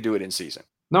offseason. He could do it in season.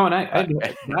 No, and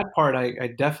that part I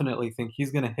definitely think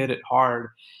he's going to hit it hard.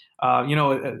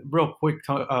 Real quick,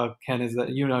 Ken, is that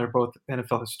you and I are both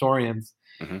NFL historians.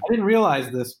 Mhm. I didn't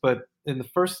realize this, but in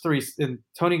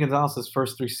Tony Gonzalez's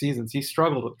first 3 seasons, he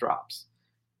struggled with drops.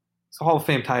 He's a Hall of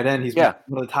Fame tight end. He's one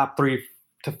of the top 3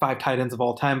 to 5 tight ends of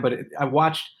all time. But I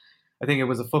watched, I think it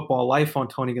was a Football Life on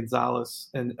Tony Gonzalez,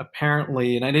 and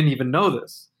apparently, and I didn't even know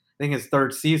this, I think his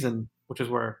 3rd season, which is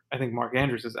where I think Mark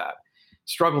Andrews is at,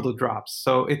 struggled with drops.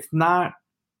 So it's not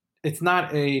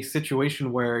a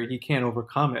situation where he can't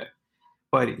overcome it,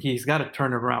 but he's got to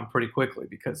turn it around pretty quickly,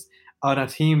 because on a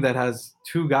team that has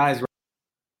 2 guys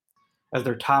as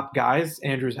their top guys,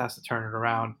 Andrews has to turn it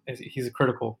around. He's a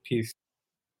critical piece.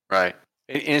 Right.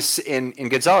 In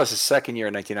Gonzalez's second year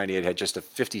in 1998, had just a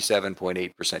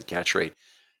 57.8% catch rate.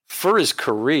 For his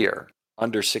career,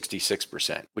 under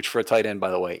 66%, which for a tight end, by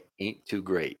the way, ain't too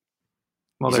great.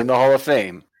 He's in the Hall of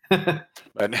Fame. But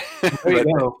there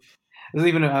you go. There's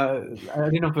even I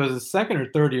didn't know if it was his 2nd or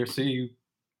 3rd year.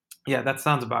 So that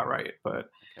sounds about right. But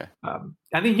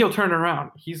I think he'll turn it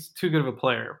around. He's too good of a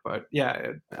player. But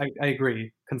yeah, I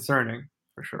agree. Concerning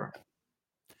for sure.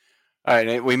 All right,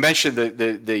 and we mentioned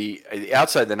the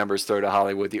outside the numbers throw to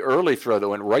Hollywood. The early throw that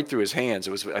went right through his hands.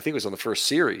 I think it was on the first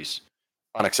series,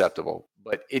 unacceptable.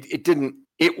 But it didn't.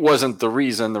 It wasn't the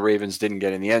reason the Ravens didn't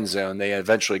get in the end zone. They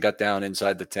eventually got down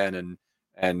inside the 10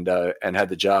 and had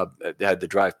the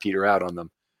drive peter out on them.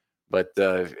 But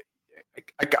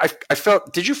I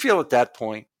felt. Did you feel at that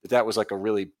point that was like a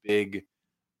really big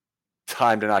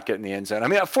time to not get in the end zone? I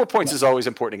mean, 4 points is always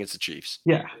important against the Chiefs.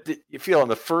 Yeah. You feel on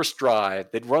the first drive,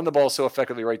 they'd run the ball so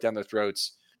effectively right down their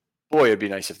throats. Boy, it'd be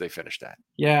nice if they finished that.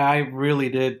 Yeah, I really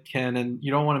did, Ken. And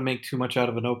you don't want to make too much out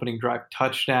of an opening drive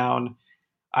touchdown.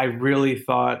 I really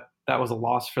thought that was a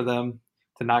loss for them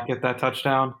to not get that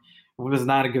touchdown. It was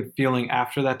not a good feeling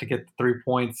after that to get the 3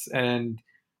 points. And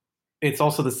it's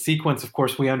also the sequence. Of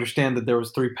course, we understand that there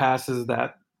was 3 passes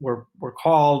that were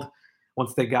called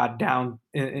once they got down,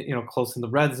 close in the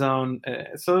red zone.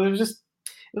 So it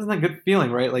wasn't a good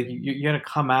feeling, right? Like you got to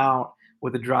come out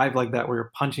with a drive like that where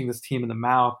you're punching this team in the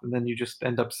mouth, and then you just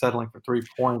end up settling for 3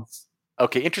 points.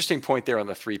 Okay, interesting point there on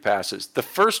the 3 passes. The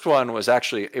first one was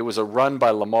it was a run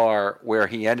by Lamar where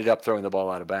he ended up throwing the ball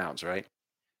out of bounds, right?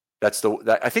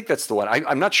 I think that's the one.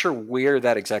 I'm not sure where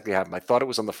that exactly happened. I thought it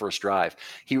was on the first drive.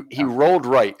 He rolled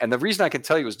right, and the reason I can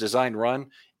tell you it was designed run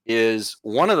is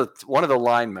one of the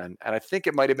linemen, and I think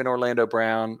it might have been Orlando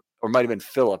Brown or might have been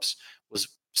Phillips, was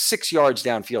 6 yards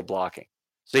downfield blocking.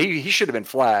 So he should have been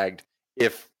flagged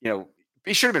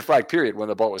he should have been flagged, period, when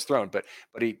the ball was thrown. But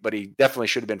he definitely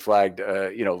should have been flagged.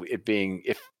 It being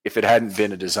if it hadn't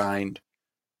been a designed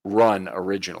run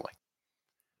originally.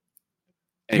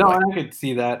 Anyway. No, I could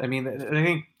see that. I mean, I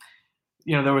think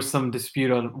there was some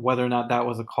dispute on whether or not that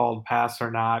was a called pass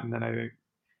or not, and then I think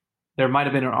there might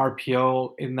have been an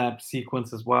RPO in that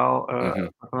sequence as well,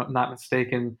 if I'm not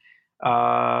mistaken.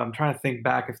 I'm trying to think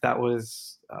back if that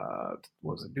was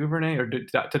it Duvernay or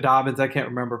to Dobbins? I can't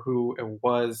remember who it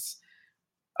was.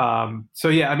 So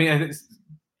yeah, I mean,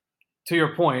 to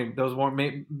your point, those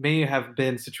may have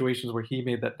been situations where he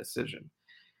made that decision,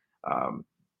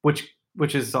 which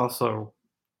is also,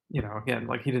 again,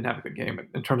 like he didn't have a good game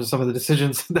in terms of some of the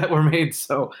decisions that were made.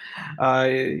 So,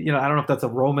 I don't know if that's a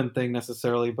Roman thing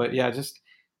necessarily, but yeah, just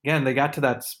again, they got to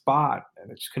that spot and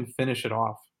they just couldn't finish it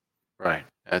off. Right.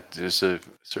 That is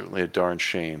certainly a darn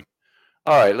shame.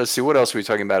 All right, let's see. What else are we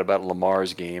talking about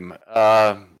Lamar's game?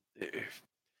 Let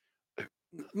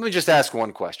me just ask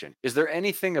one question. Is there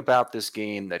anything about this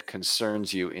game that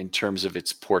concerns you in terms of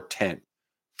its portent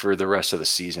for the rest of the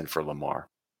season for Lamar?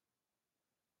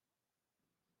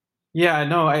 Yeah,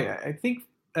 no, I think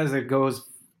as it goes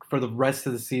for the rest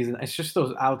of the season, it's just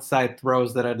those outside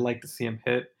throws that I'd like to see him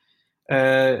hit.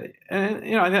 And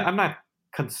I'm not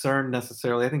concerned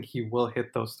necessarily. I think he will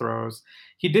hit those throws.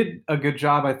 He did a good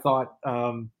job, I thought.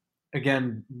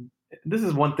 Again, this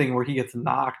is one thing where he gets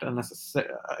knocked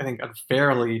unnecessarily, I think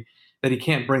unfairly, that he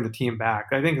can't bring the team back.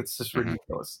 I think it's just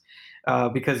ridiculous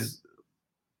because,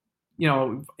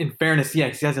 in fairness,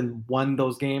 yes, he hasn't won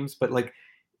those games, but like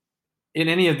in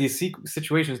any of these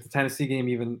situations, the Tennessee game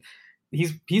even,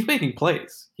 he's making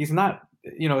plays. He's not,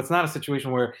 it's not a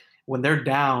situation where when they're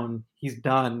down, he's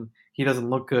done. He doesn't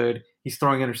look good. He's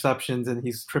throwing interceptions and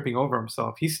he's tripping over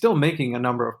himself. He's still making a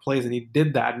number of plays, and he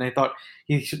did that. And I thought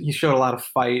he showed a lot of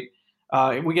fight.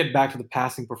 We get back to the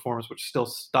passing performance, which still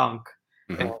stunk.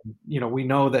 And, we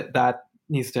know that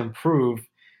needs to improve,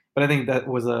 but I think that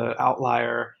was an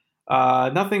outlier.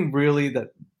 Nothing really that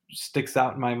sticks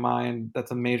out in my mind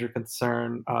that's a major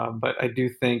concern, but I do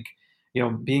think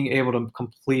being able to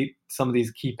complete some of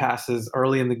these key passes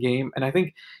early in the game, and I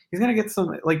think he's going to get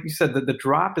some, like you said, the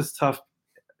drop is tough.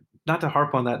 Not to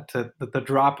harp on that, the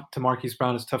drop to Marquise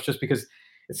Brown is tough just because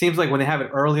it seems like when they have it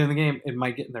early in the game, it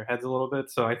might get in their heads a little bit.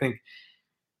 So I think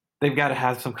they've got to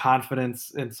have some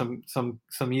confidence and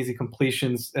some easy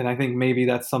completions, and I think maybe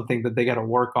that's something that they got to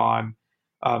work on.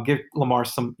 Give Lamar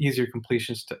some easier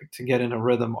completions to get in a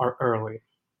rhythm early.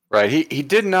 Right. He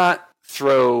did not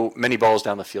throw many balls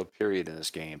down the field, period, in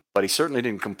this game, but he certainly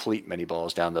didn't complete many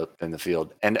balls in the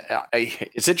field. And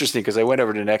it's interesting because I went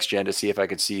over to Next Gen to see if I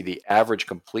could see the average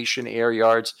completion air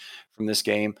yards from this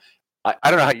game. I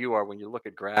don't know how you are when you look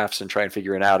at graphs and try and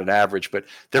figure it out an average, but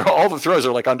all the throws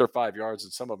are like under 5 yards,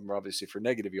 and some of them are obviously for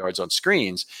negative yards on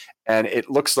screens. And it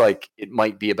looks like it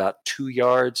might be about 2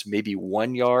 yards, maybe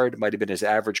 1 yard might have been his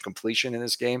average completion in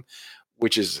this game,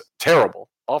 which is terrible,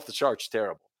 off the charts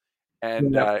terrible.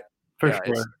 And for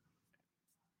sure.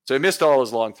 So he missed all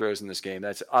his long throws in this game.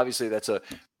 That's a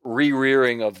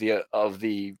re-rearing of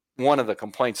the one of the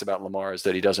complaints about Lamar is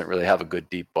that he doesn't really have a good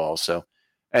deep ball. So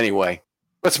anyway,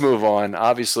 let's move on.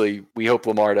 Obviously, we hope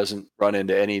Lamar doesn't run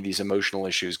into any of these emotional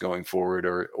issues going forward,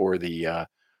 or the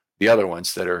other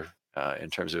ones that are in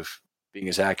terms of being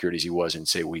as accurate as he was in,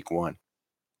 say, week 1.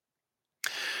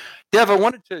 Dev, I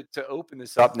wanted to open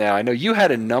this up now. I know you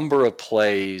had a number of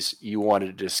plays you wanted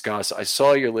to discuss. I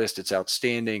saw your list. It's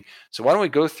outstanding. So why don't we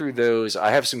go through those?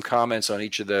 I have some comments on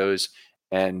each of those,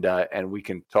 and we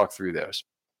can talk through those.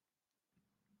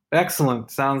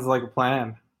 Excellent. Sounds like a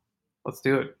plan. Let's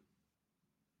do it.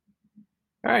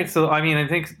 All right. So, I mean, I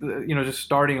think, just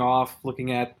starting off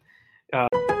looking at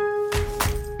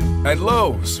At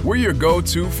Lowe's, we're your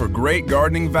go-to for great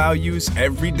gardening values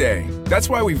every day. That's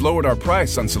why we've lowered our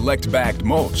price on select bagged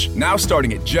mulch, now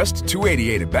starting at just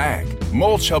 $2.88 a bag.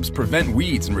 Mulch helps prevent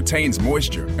weeds and retains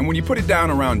moisture, and when you put it down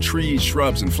around trees,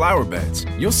 shrubs, and flower beds,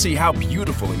 you'll see how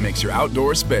beautiful it makes your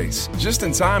outdoor space, just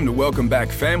in time to welcome back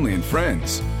family and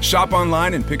friends. Shop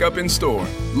online and pick up in store.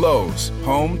 Lowe's,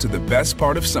 home to the best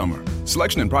part of summer.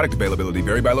 Selection and product availability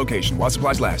vary by location. While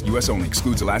supplies last, U.S. only.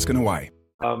 Excludes Alaska and Hawaii.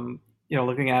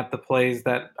 Looking at the plays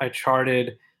that I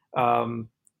charted, I'm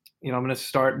going to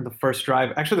start in the first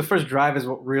drive. Actually, the first drive is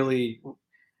what really,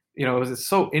 it was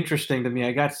so interesting to me.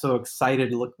 I got so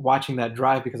excited watching that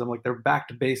drive because I'm like, they're back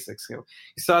to basics. You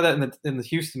saw that in the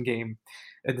Houston game.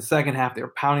 In the second half, they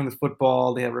were pounding the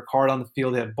football. They had Ricard on the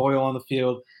field. They had Boyle on the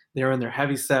field. They were in their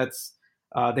heavy sets.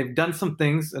 They've done some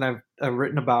things, and I've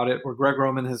written about it, where Greg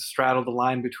Roman has straddled the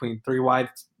line between 3 wide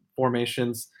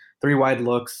formations, 3 wide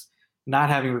looks, not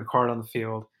having Ricard on the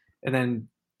field, and then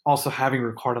also having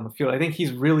Ricard on the field. I think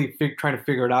he's really trying to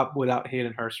figure it out without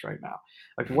Hayden Hurst right now.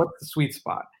 Like, what's the sweet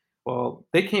spot? Well,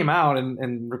 they came out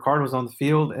and Ricard was on the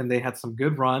field, and they had some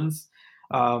good runs,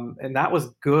 and that was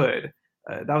good.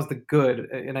 That was the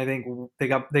good. And I think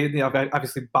they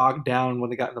obviously bogged down when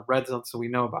they got in the red zone, so we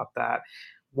know about that.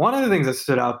 One of the things that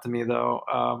stood out to me, though,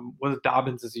 was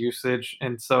Dobbins' usage.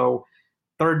 And so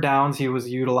third downs, he was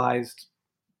utilized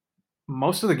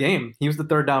most of the game. He was the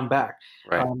third down back.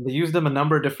 Right. They used him a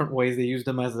number of different ways. They used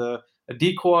him as a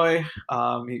decoy.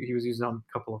 He was used on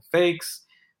a couple of fakes.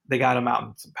 They got him out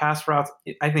in some pass routes.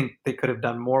 I think they could have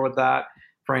done more with that,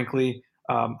 frankly.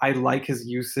 I like his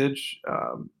usage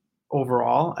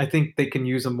overall. I think they can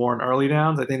use him more in early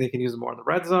downs. I think they can use him more in the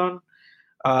red zone.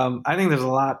 I think there's a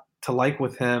lot to like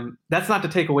with him. That's not to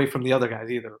take away from the other guys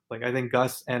either. Like, I think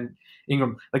Gus and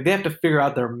Ingram, like, they have to figure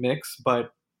out their mix,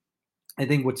 but I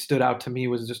think what stood out to me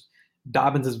was just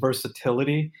Dobbins'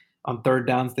 versatility on third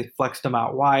downs. They flexed him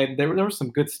out wide. There was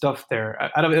some good stuff there.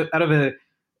 Out of a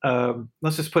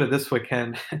let's just put it this way,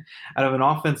 Ken, out of an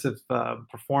offensive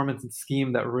performance and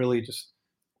scheme that really just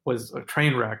was a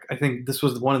train wreck, I think this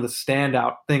was one of the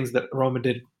standout things that Roman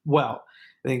did well.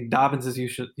 I think Dobbins'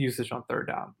 usage on third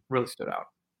down really stood out.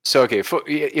 So, okay, for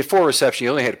reception, he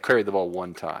only had to carry the ball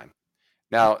one time.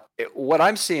 Now, what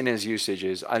I'm seeing in his usage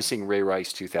is I'm seeing Ray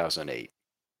Rice 2008.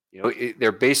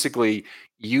 They're basically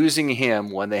using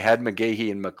him when they had McGahee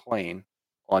and McClain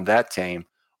on that team,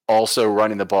 also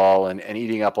running the ball and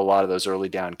eating up a lot of those early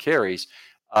down carries.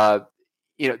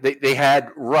 They had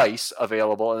Rice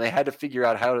available, and they had to figure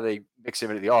out how do they mix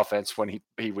him into the offense when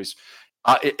he was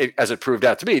as it proved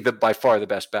out to be, by far the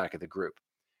best back of the group.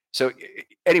 So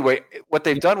anyway, what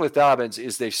they've done with Dobbins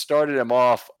is they've started him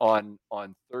off on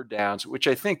third downs, which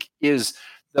I think is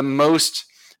the most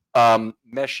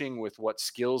meshing with what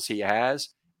skills he has.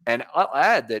 And I'll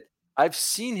add that I've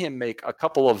seen him make a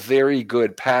couple of very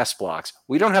good pass blocks.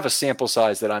 We don't have a sample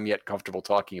size that I'm yet comfortable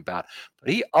talking about,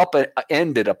 but he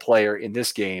upended a player in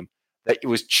this game that it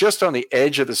was just on the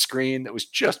edge of the screen. That was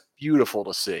just beautiful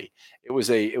to see. It was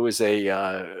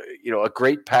a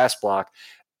great pass block.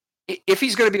 If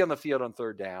he's going to be on the field on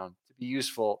third down to be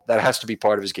useful, that has to be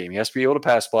part of his game. He has to be able to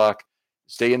pass block,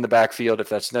 stay in the backfield if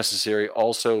that's necessary.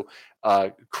 Also,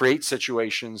 create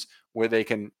situations where they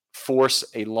can force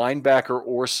a linebacker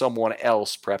or someone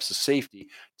else, perhaps a safety,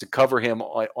 to cover him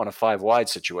on a 5-wide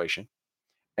situation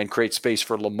and create space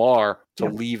for Lamar to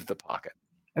leave the pocket.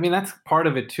 I mean, that's part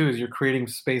of it too, is you're creating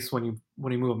space when you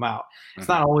move them out. It's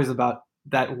not always about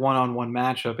that one-on-one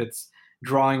matchup. It's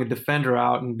drawing a defender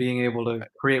out and being able to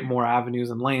create more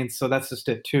avenues and lanes. So that's just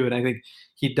it too. And I think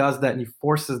he does that, and he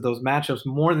forces those matchups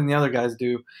more than the other guys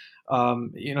do.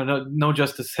 No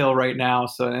Justice Hill right now.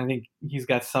 So I think he's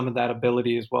got some of that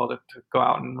ability as well to go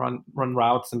out and run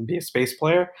routes and be a space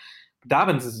player.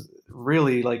 Dobbins is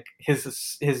really like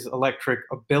his electric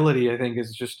ability, I think,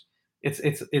 is just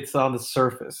it's on the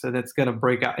surface, and it's going to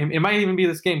break out. It might even be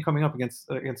this game coming up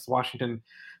against Washington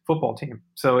football team.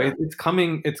 So it's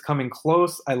coming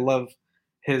close. I love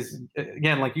his,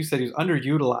 again, like you said, he's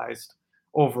underutilized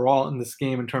overall in this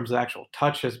game in terms of actual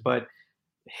touches, but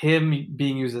him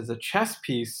being used as a chess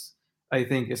piece, I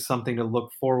think, is something to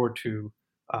look forward to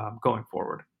going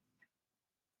forward.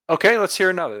 Okay, let's hear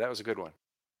another. That was a good one.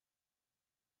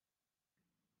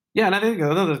 Yeah, and I think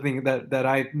another thing that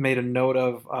I made a note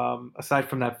of, aside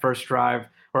from that first drive,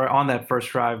 or on that first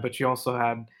drive, but you also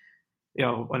had,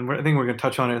 and I think we're going to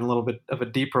touch on it in a little bit of a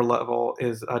deeper level,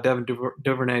 is Devin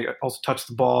Duvernay also touched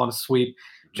the ball on a sweep,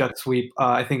 jet sweep.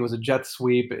 I think it was a jet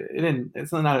sweep.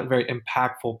 It's not a very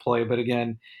impactful play, but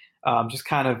again, just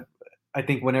kind of, I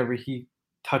think whenever he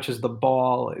touches the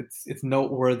ball, it's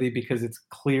noteworthy because it's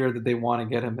clear that they want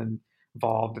to get him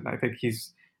involved, and I think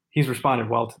he's responded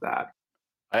well to that.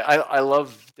 I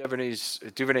love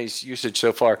Duvernay's usage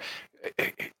so far.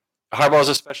 Harbaugh's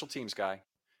a special teams guy.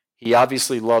 He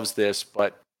obviously loves this,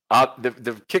 but the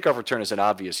kickoff return is an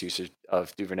obvious usage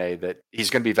of Duvernay that he's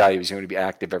going to be valuable. He's going to be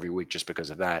active every week just because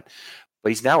of that. But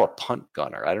he's now a punt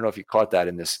gunner. I don't know if you caught that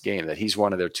in this game, that he's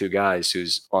one of their two guys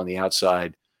who's on the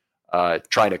outside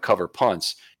trying to cover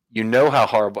punts. You know how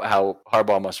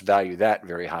Harbaugh must value that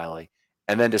very highly.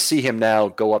 And then to see him now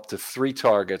go up to 3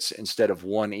 targets instead of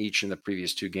 1 each in the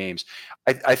previous 2 games,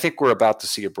 I think we're about to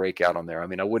see a breakout on there. I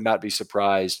mean, I would not be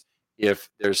surprised if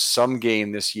there's some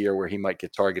game this year where he might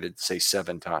get targeted, say,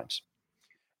 7 times.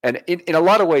 And in a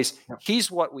lot of ways, he's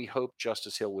what we hoped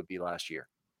Justice Hill would be last year.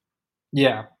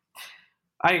 Yeah,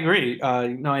 I agree.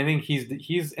 I think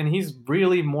he's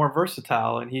really more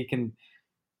versatile, and you can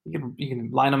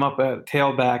line him up at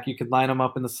tailback. You can line him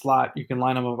up in the slot. You can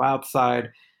line him up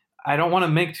outside. I don't want to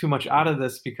make too much out of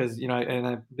this because,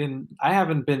 I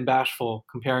haven't been bashful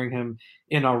comparing him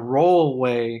in a role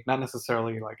way, not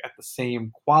necessarily like at the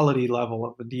same quality level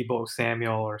of the Deebo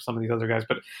Samuel or some of these other guys,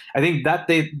 but I think that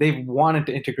they've wanted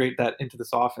to integrate that into this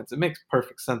offense. It makes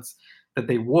perfect sense that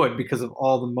they would because of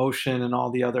all the motion and all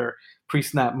the other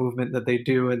pre-snap movement that they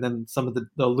do, and then some of the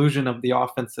illusion of the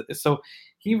offense. So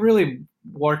he really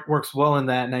works well in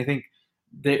that, and I think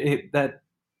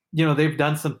they've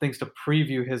done some things to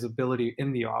preview his ability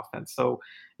in the offense. So,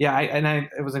 yeah, I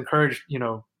was encouraged,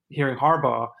 hearing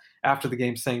Harbaugh after the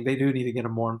game saying they do need to get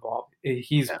him more involved.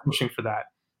 He's pushing for that.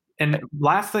 And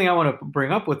last thing I want to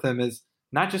bring up with him is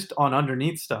not just on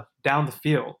underneath stuff, down the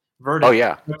field, vertical,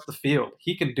 the field.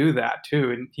 He can do that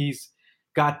too, and he's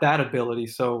got that ability.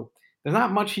 So there's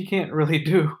not much he can't really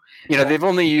do. They've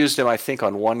only used him, I think,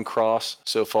 on 1 cross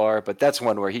so far, but that's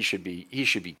one where he should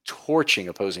be torching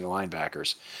opposing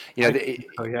linebackers.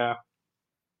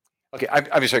 Okay,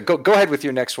 I'm sorry. Go ahead with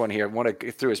your next one here. I want to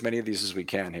get through as many of these as we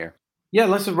can here. Yeah,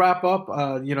 let's just wrap up.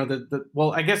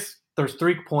 Well, I guess there's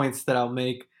 3 points that I'll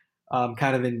make,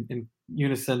 kind of in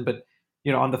unison. But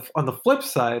on the flip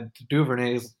side,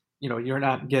 Duvernay's, you're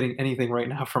not getting anything right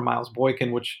now from Miles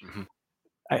Boykin, which. Mm-hmm.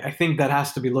 I think that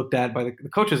has to be looked at by the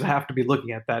coaches. Have to be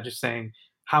looking at that, just saying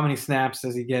how many snaps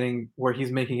is he getting where he's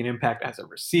making an impact as a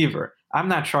receiver. I'm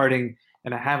not charting,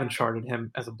 and I haven't charted him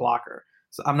as a blocker,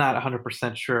 so I'm not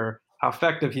 100% sure how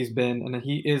effective he's been, and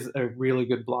he is a really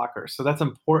good blocker. So that's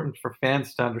important for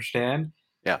fans to understand.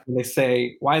 Yeah. When they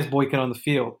say, why is Boykin on the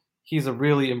field? He's a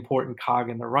really important cog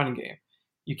in the running game.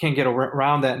 You can't get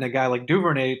around that, and a guy like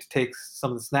Duvernay to take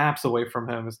some of the snaps away from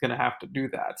him is going to have to do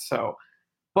that. So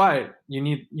But you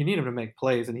need him to make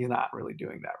plays, and he's not really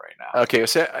doing that right now. Okay,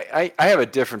 so I have a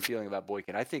different feeling about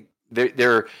Boykin. I think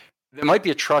there might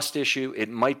be a trust issue. It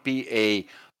might be a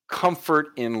comfort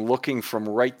in looking from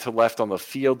right to left on the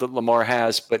field that Lamar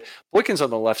has, but Boykin's on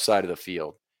the left side of the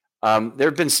field. There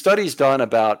have been studies done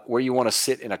about where you want to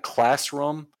sit in a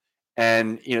classroom,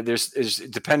 and there's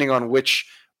depending on which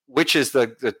is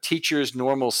the teacher's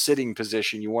normal sitting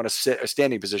position. You want to sit a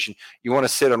standing position. You want to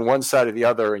sit on one side or the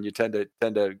other, and you tend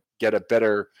to get a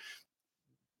better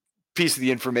piece of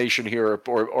the information here,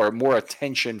 or more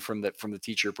attention from the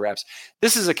teacher. Perhaps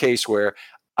this is a case where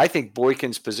I think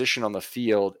Boykin's position on the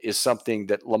field is something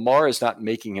that Lamar is not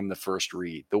making him the first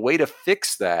read. The way to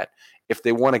fix that, if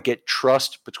they want to get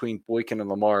trust between Boykin and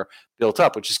Lamar built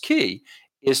up, which is key,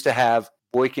 is to have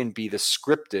Boykin be the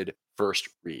scripted first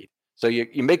read. So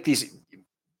you make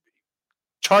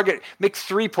make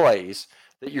 3 plays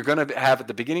that you're going to have at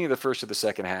the beginning of the first or the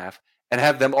second half, and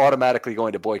have them automatically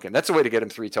going to Boykin. That's a way to get him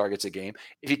 3 targets a game.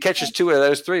 If he catches 2 of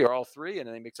those 3 or all 3, and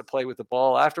then he makes a play with the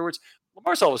ball afterwards,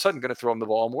 Lamar's all of a sudden going to throw him the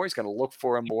ball more. He's going to look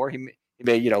for him more. He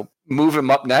may move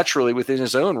him up naturally within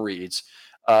his own reads.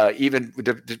 Even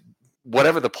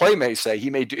whatever the play may say, he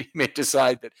may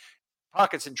decide that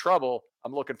pocket's in trouble,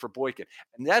 I'm looking for Boykin.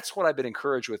 And that's what I've been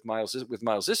encouraged with Miles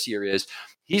this year, is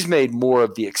he's made more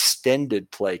of the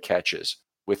extended play catches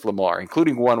with Lamar,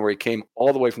 including one where he came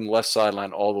all the way from the left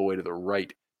sideline all the way to the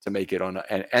right to make it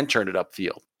and turn it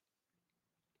upfield.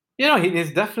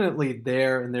 He's definitely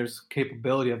there, and there's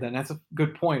capability of that. And that's a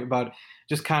good point about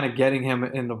just kind of getting him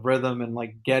in the rhythm, and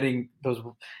like getting those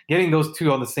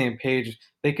 2 on the same page.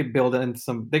 They could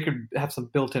have some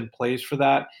built-in plays for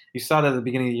that. You saw that at the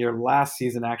beginning of the year last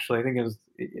season. Actually, I think it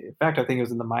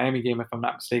was in the Miami game, if I'm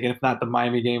not mistaken. If not the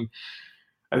Miami game,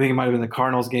 I think it might have been the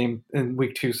Cardinals game in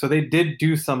week 2. So they did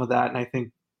do some of that, and I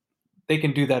think they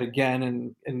can do that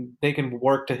again, and they can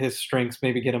work to his strengths,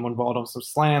 maybe get him involved on some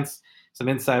slants, some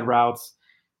inside routes.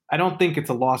 I don't think it's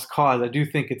a lost cause. I do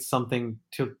think it's something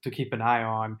to keep an eye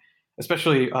on,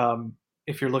 especially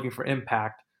if you're looking for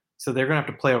impact. So they're going to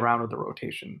have to play around with the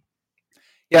rotation.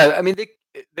 Yeah, I mean,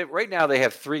 they right now they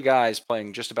have 3 guys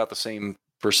playing just about the same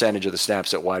percentage of the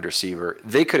snaps at wide receiver.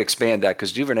 They could expand that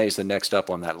because Duvernay is the next up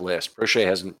on that list.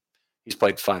 Prochet he's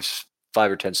played 5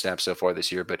 or 10 snaps so far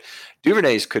this year, but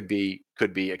Duvernay's could be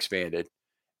expanded.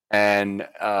 And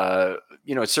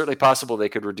it's certainly possible they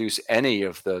could reduce any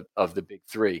of the big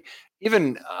 3.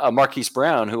 Even Marquise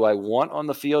Brown, who I want on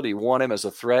the field, you want him as a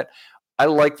threat. I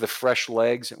like the fresh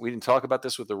legs. We didn't talk about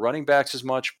this with the running backs as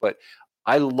much, but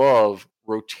I love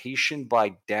rotation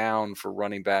by down for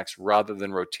running backs rather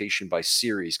than rotation by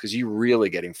series, because you're really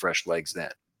getting fresh legs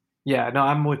then. Yeah, no,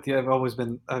 I'm with you. I've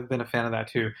been a fan of that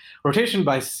too. Rotation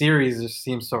by series just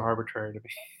seems so arbitrary to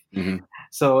me. Mm-hmm.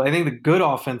 So I think the good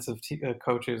offensive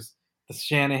coaches, the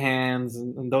Shanahans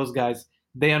and those guys,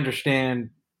 they understand,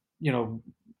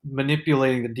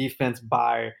 manipulating the defense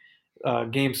by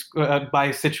games by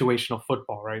situational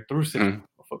football, right? Through situational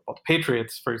football. The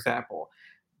Patriots, for example,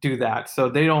 do that. So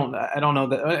they don't. I don't know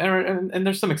that, and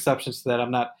there's some exceptions to that. I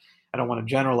don't want to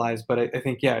generalize, but I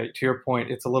think, yeah, to your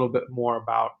point, it's a little bit more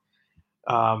about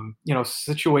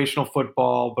situational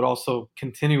football, but also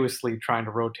continuously trying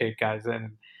to rotate guys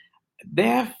in. They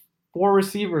have 4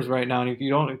 receivers right now, and if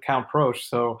you don't count Proche,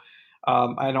 so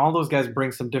and all those guys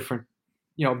bring some different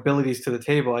abilities to the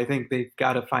table. I think they've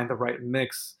got to find the right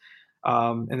mix,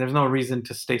 and there's no reason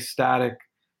to stay static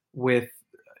with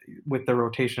the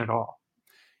rotation at all.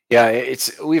 Yeah,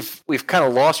 we've kind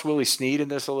of lost Willie Snead in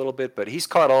this a little bit, but he's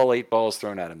caught all 8 balls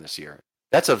thrown at him this year.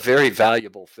 That's a very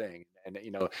valuable thing, and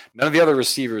none of the other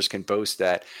receivers can boast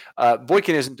that.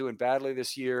 Boykin isn't doing badly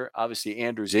this year. Obviously,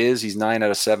 Andrews is. He's 9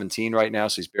 out of 17 right now,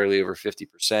 so he's barely over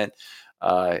 50%.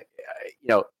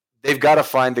 They've got to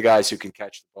find the guys who can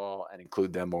catch the ball and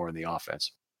include them more in the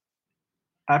offense.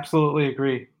 Absolutely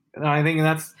agree. And I think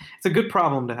it's a good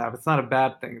problem to have. It's not a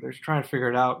bad thing. They're just trying to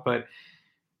figure it out, but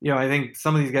I think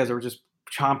some of these guys are just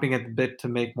chomping at the bit to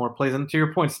make more plays. And to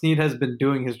your point, Snead has been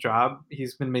doing his job.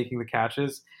 He's been making the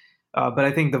catches. But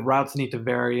I think the routes need to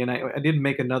vary. And I did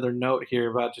make another note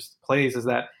here about just plays, is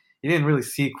that you didn't really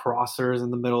see crossers in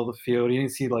the middle of the field. You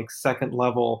didn't see like second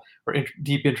level or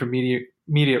deep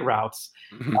intermediate routes,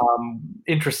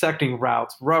 intersecting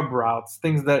routes, rub routes,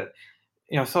 things that,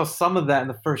 saw some of that in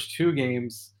the first 2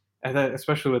 games. And then,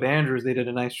 especially with Andrews, they did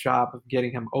a nice job of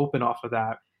getting him open off of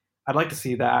that. I'd like to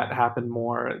see that happen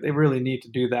more. They really need to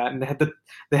do that. And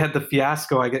they had the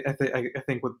fiasco, I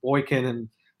think, with Boykin and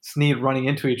Snead running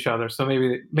into each other. So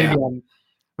maybe I'm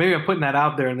putting that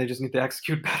out there, and they just need to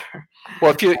execute better.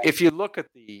 Well, if you look at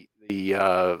the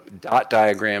dot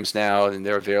diagrams now, and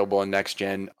they're available in Next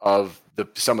Gen of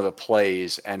some of the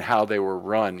plays and how they were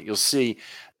run. You'll see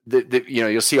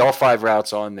you'll see all 5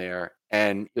 routes on there,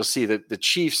 and you'll see that the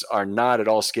Chiefs are not at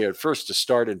all scared. First, to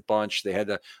start in bunch, they had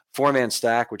the 4-man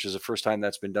stack, which is the first time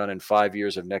that's been done in 5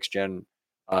 years of Next Gen,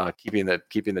 keeping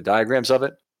the diagrams of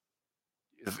it.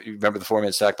 You remember the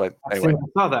 4-man stack play? Anyway,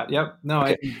 I saw that. Yep. No,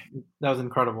 okay. That was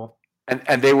incredible.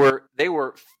 And they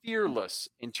were fearless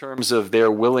in terms of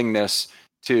their willingness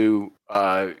to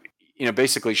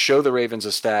basically show the Ravens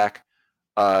a stack,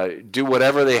 do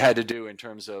whatever they had to do in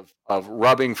terms of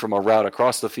rubbing from a route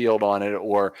across the field on it,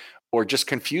 or just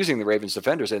confusing the Ravens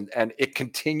defenders, and it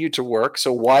continued to work.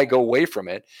 So why go away from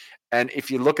it? And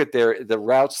if you look at the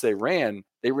routes they ran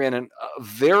a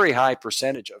very high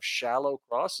percentage of shallow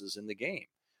crosses in the game.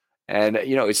 And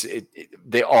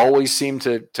they always seem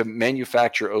to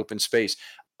manufacture open space.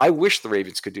 I wish the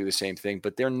Ravens could do the same thing,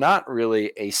 but they're not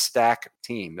really a stack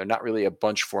team. They're not really a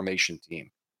bunch formation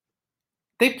team.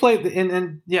 They played,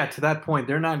 and yeah, to that point,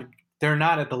 they're not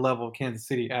at the level of Kansas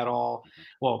City at all.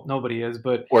 Well, nobody is,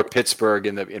 but or Pittsburgh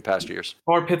in past years.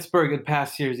 Or Pittsburgh in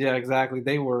past years, yeah, exactly.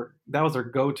 That was their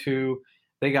go-to.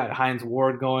 They got Hines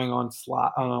Ward going on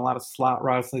a lot of slot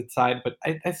routes inside, but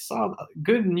I saw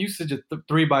good usage of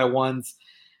 3-by-1s,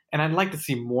 and I'd like to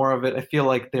see more of it. I feel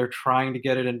like they're trying to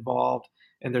get it involved,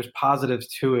 and there's positives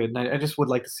to it, and I just would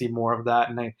like to see more of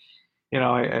that. And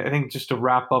I think just to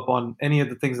wrap up on any of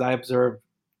the things I observed,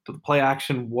 the play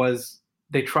action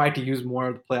they tried to use more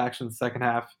of the play action in the second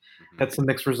half. Mm-hmm. Had some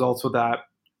mixed results with that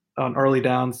on early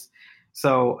downs.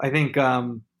 So I think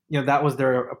that was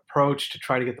their approach to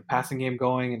try to get the passing game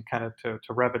going and kind of to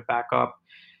rev it back up.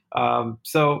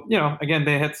 Again,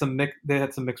 they had some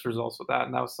mixed results with that,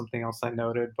 and that was something else I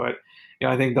noted. But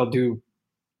I think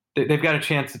they've got a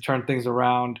chance to turn things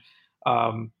around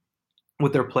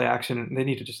with their play action, and they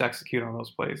need to just execute on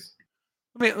those plays.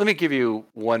 Let me give you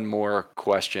one more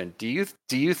question. Do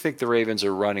you think the Ravens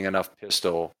are running enough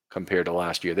pistol compared to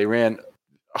last year? They ran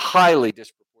a highly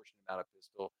disproportionate amount of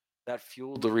pistol. That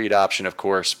fueled the read option, of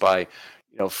course, by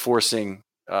forcing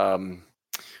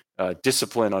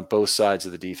discipline on both sides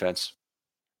of the defense,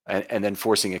 and then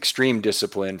forcing extreme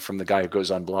discipline from the guy who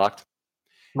goes unblocked.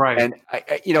 Right. And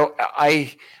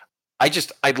I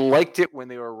liked it when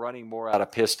they were running more out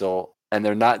of pistol, and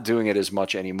they're not doing it as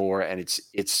much anymore. And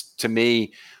it's to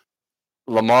me,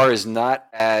 Lamar is not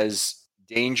as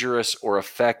dangerous or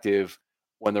effective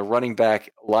when the running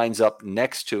back lines up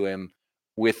next to him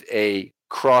with a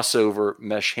crossover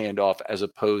mesh handoff as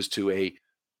opposed to a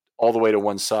all the way to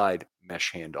one side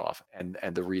mesh handoff and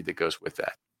the read that goes with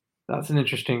that. That's an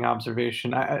interesting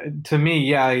observation. To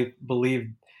me, I believe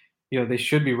they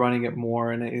should be running it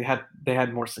more, and they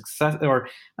had more success, or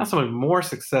not so much more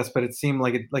success, but it seemed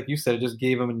like you said, it just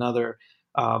gave them another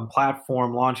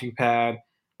platform, launching pad,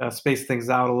 space things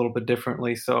out a little bit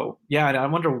differently. So I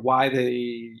wonder why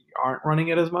they aren't running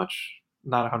it as much.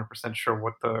 Not 100% sure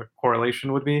what the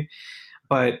correlation would be,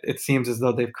 but it seems as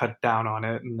though they've cut down on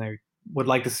it, and they would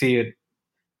like to see it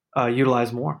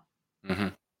utilized more. Mm-hmm.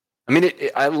 I mean,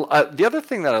 the other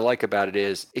thing that I like about it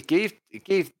is it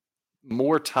gave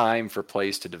more time for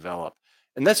plays to develop,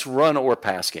 and that's run or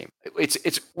pass game.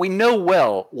 We know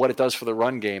well what it does for the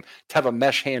run game to have a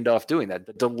mesh handoff doing that.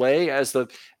 The delay as the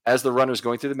runner's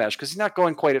going through the mesh, because he's not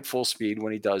going quite at full speed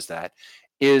when he does that,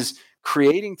 is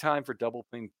creating time for double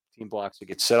team blocks to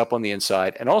get set up on the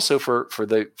inside, and also for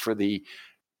the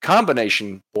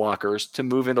combination blockers to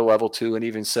move into level 2 and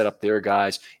even set up their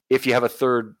guys. If you have a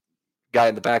third guy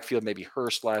in the backfield, maybe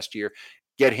Hurst last year,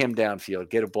 get him downfield,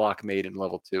 get a block made in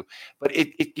level 2. But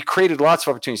it created lots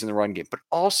of opportunities in the run game, but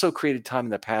also created time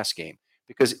in the pass game,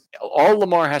 because all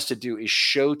Lamar has to do is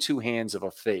show 2 hands of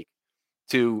a fake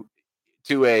to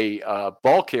a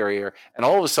ball carrier, and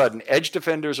all of a sudden edge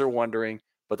defenders are wondering,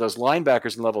 but those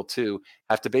linebackers in level 2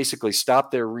 have to basically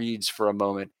stop their reads for a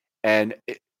moment, and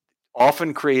it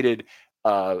often created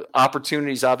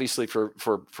opportunities, obviously, for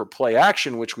play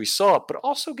action, which we saw, but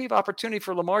also gave opportunity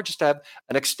for Lamar just to have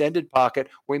an extended pocket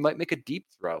where he might make a deep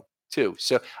throw too.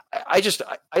 So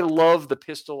I love the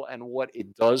pistol and what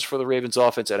it does for the Ravens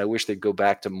offense, and I wish they'd go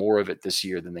back to more of it this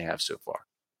year than they have so far.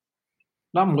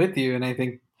 I'm with you, and I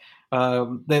think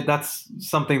that's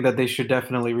something that they should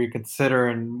definitely reconsider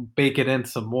and bake it in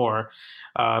some more,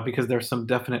 because there's some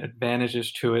definite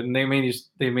advantages to it, and they may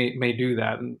do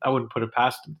that, and I wouldn't put it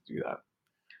past them to do that.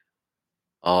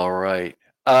 All right.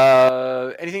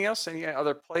 Anything else? Any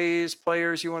other players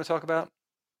you want to talk about?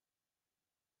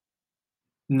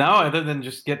 No, other than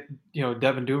just get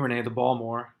Devin Duvernay the ball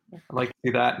more. I'd like to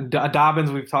see that.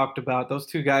 Dobbins, we've talked about those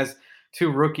 2 guys,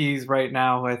 2 rookies right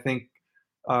now, who I think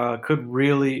could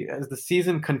really, as the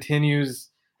season continues,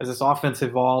 as this offense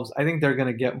evolves, I think they're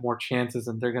going to get more chances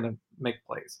and they're going to make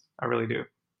plays. I really do.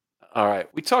 All right.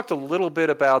 We talked a little bit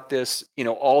about this,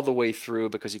 all the way through,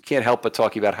 because you can't help but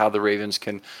talking about how the Ravens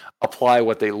can apply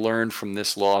what they learned from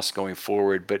this loss going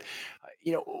forward. But,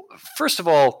 first of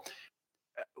all,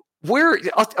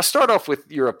 I'll start off with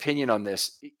your opinion on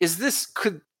this.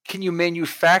 Can you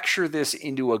manufacture this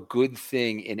into a good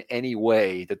thing in any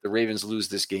way that the Ravens lose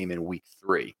this game in week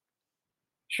 3?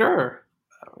 Sure.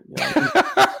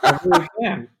 I really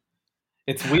can.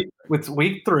 It's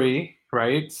week 3,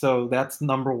 right? So that's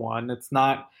number one. It's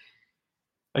not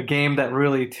a game that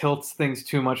really tilts things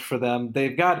too much for them.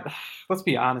 They've got, let's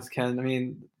be honest, Ken. I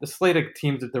mean, the slate of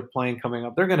teams that they're playing coming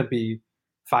up, they're going to be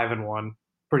 5-1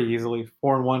 pretty easily.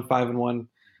 4-1, 5-1.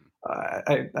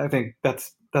 I think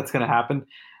that's going to happen.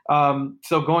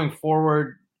 So going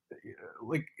forward,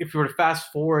 like if you were to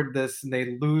fast forward this and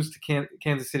they lose to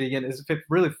Kansas City again, is if it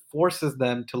really forces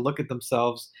them to look at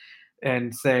themselves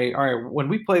and say, all right, when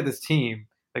we play this team,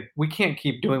 like we can't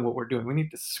keep doing what we're doing. We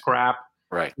need to scrap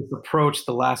this approach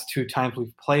the last 2 times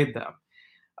we've played them.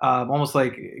 Almost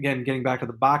like, again, getting back to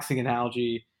the boxing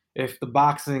analogy, if the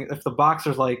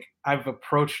boxer's like, I've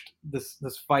approached this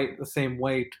fight the same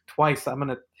way twice, I'm going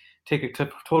to take a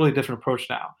totally different approach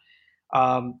now.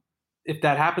 If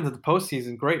that happens in the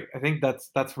postseason, great. I think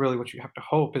that's really what you have to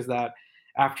hope, is that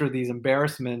after these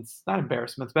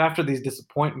but after these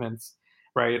disappointments,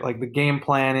 right? Like the game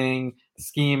planning, the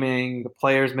scheming, the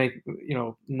players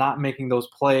not making those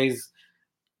plays,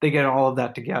 they get all of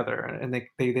that together and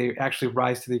they actually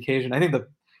rise to the occasion. I think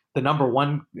the number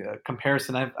one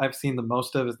comparison I've seen the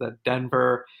most of is that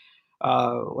Denver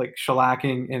like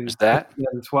shellacking in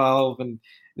 2012, and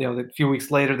a few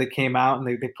weeks later they came out and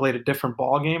they played a different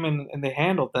ball game and they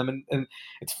handled them. And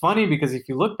it's funny because if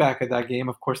you look back at that game,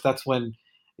 of course, that's when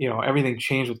everything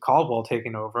changed with Caldwell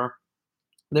taking over.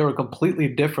 They were a completely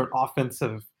different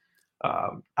offensive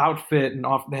outfit, and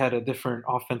they had a different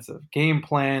offensive game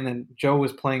plan, and Joe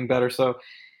was playing better. So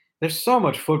there's so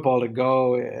much football to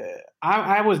go.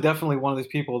 I was definitely one of these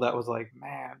people that was like,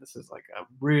 man, this is like a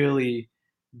really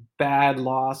bad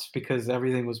loss because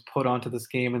everything was put onto this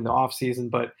game in the offseason,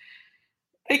 but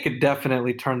they could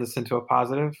definitely turn this into a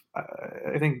positive.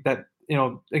 I think that,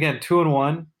 again,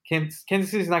 2-1, Kansas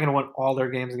City's not going to win all their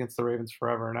games against the Ravens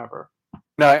forever and ever.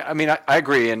 No, I mean, I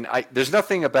agree. And there's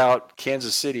nothing about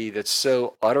Kansas City that's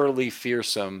so utterly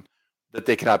fearsome that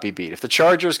they cannot be beat. If the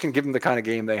Chargers can give them the kind of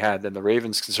game they had, then the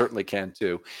Ravens certainly can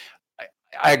too.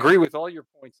 I agree with all your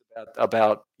points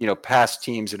about past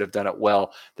teams that have done it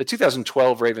well. The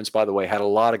 2012 Ravens, by the way, had a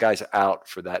lot of guys out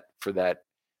for that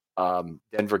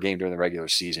Denver game during the regular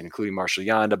season, including Marshall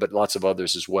Yanda, but lots of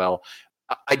others as well.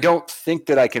 I don't think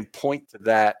that I can point to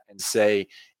that and say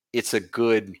it's a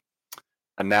good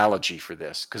analogy for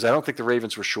this, because I don't think the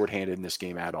Ravens were shorthanded in this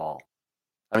game at all.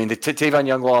 I mean, the Tavon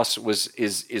Young loss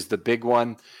is the big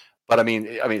one. But I mean,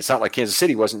 it's not like Kansas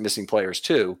City wasn't missing players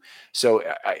too. So,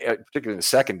 particularly in the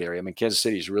secondary, I mean, Kansas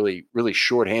City is really, really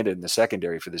shorthanded in the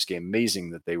secondary for this game. Amazing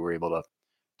that they were able to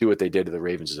do what they did to the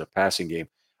Ravens as a passing game.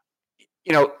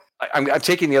 I'm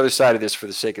taking the other side of this for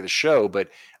the sake of the show, but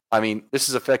I mean, this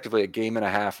is effectively a game and a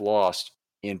half lost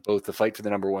in both the fight for the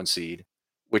number 1 seed,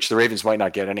 which the Ravens might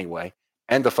not get anyway,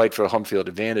 and the fight for a home field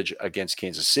advantage against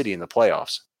Kansas City in the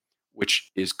playoffs,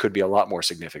 which could be a lot more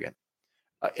significant.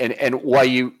 And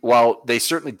while they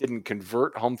certainly didn't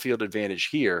convert home field advantage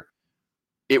here,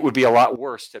 it would be a lot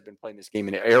worse to have been playing this game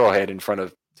in Arrowhead in front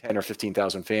of 10 or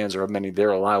 15,000 fans, or how many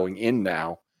they're allowing in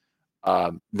now,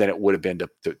 than it would have been to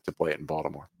play it in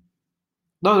Baltimore.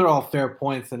 Those are all fair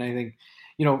points, and I think,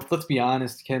 let's be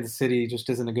honest, Kansas City just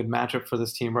isn't a good matchup for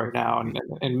this team right now,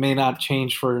 and may not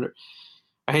change for.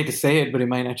 I hate to say it, but it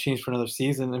might not change for another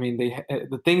season. I mean,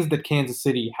 the things that Kansas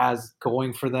City has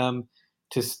going for them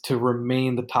to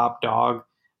remain the top dog,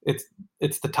 it's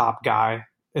the top guy,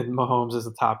 and Mahomes is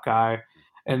the top guy,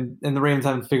 and the Ravens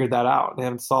haven't figured that out. They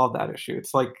haven't solved that issue.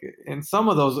 It's like in some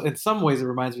ways it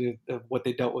reminds me of what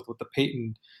they dealt with the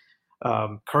Peyton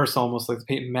curse, almost like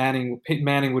Peyton Manning. Peyton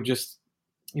Manning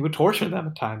he would torture them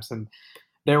at times, and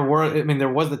there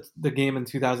was the game in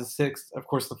 2006, of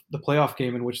course, the playoff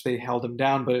game in which they held him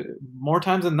down, but more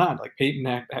times than not, like Peyton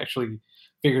actually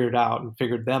figured it out and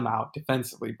figured them out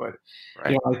defensively. But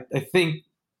right. I think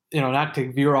not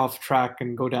to veer off track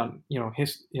and go down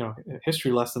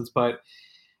history lessons, but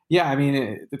yeah, I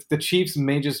mean the Chiefs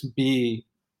may just be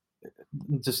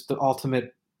just the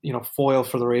ultimate foil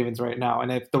for the Ravens right now.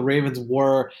 And if the Ravens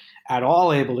were at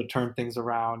all able to turn things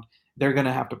around, they're going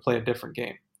to have to play a different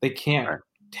game. They can't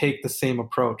take the same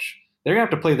approach. They're going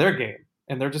to have to play their game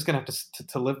and they're just going to have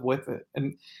to live with it.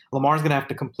 And Lamar's going to have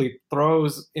to complete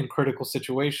throws in critical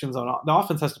situations. The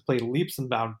offense has to play leaps and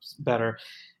bounds better.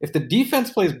 If the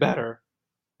defense plays better,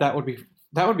 that would be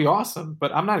awesome.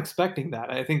 But I'm not expecting that.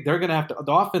 I think the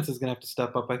offense is going to have to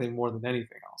step up, I think, more than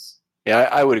anything else. Yeah,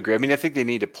 I would agree. I mean, I think they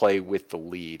need to play with the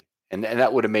lead. And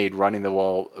that would have made running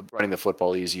the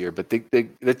football easier. But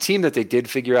the team that they did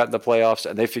figure out in the playoffs,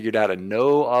 and they figured out, and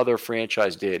no other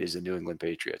franchise did, is the New England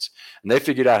Patriots. And they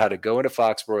figured out how to go into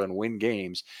Foxborough and win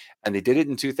games. And they did it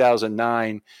in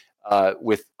 2009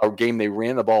 with a game they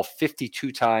ran the ball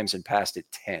 52 times and passed it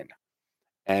 10.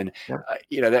 And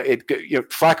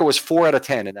Flacco was 4 out of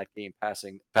 10 in that game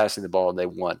passing the ball, and they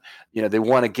won. They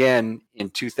won again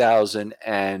in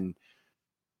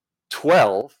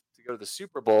 2012. Go to the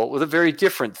Super Bowl with a very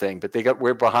different thing, but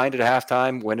we're behind at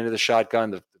halftime, went into the shotgun.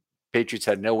 The Patriots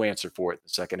had no answer for it in the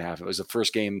second half. It was the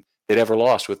first game they'd ever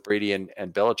lost with Brady and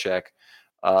Belichick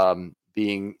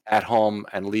being at home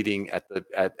and leading at the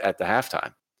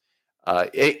halftime.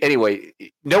 Anyway,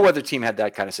 no other team had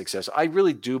that kind of success. I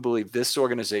really do believe this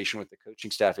organization, with the coaching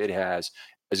staff it has,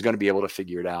 is going to be able to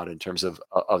figure it out in terms of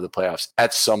the playoffs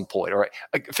at some point. All right,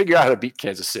 figure out how to beat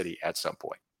Kansas City at some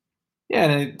point. Yeah,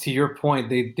 and to your point,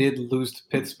 they did lose to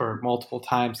Pittsburgh multiple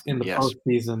times in the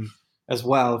postseason as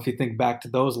well. If you think back to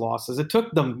those losses, it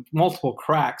took them multiple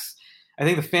cracks. I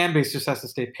think the fan base just has to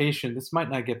stay patient. This might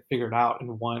not get figured out in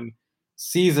one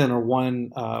season or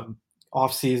one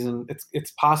off season.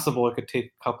 It's possible it could take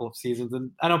a couple of seasons,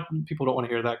 and I know people don't want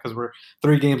to hear that because we're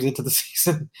 3 games into the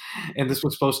season, and this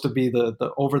was supposed to be the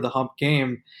over the hump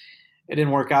game. It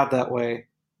didn't work out that way,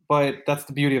 but that's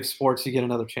the beauty of sports. You get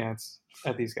another chance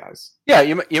at these guys. Yeah,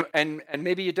 and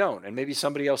maybe you don't, and maybe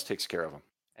somebody else takes care of them,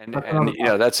 and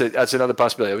that's another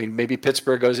possibility. I mean, maybe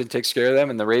Pittsburgh goes and takes care of them,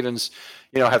 and the Ravens,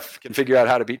 can figure out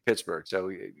how to beat Pittsburgh.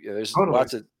 So there's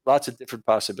lots of different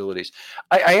possibilities.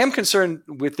 I am concerned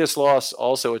with this loss.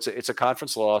 Also, it's a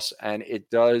conference loss, and it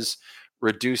does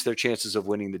reduce their chances of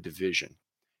winning the division.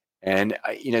 And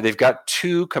they've got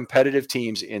 2 competitive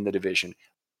teams in the division.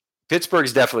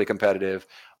 Pittsburgh's definitely competitive.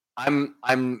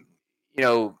 I'm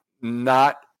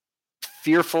not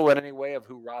fearful in any way of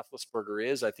who Roethlisberger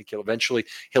is. I think he'll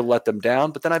let them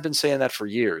down. But then I've been saying that for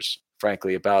years,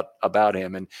 frankly, about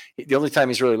him. And the only time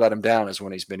he's really let him down is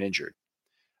when he's been injured.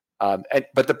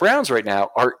 But the Browns right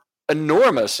now are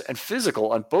enormous and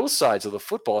physical on both sides of the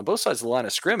football, on both sides of the line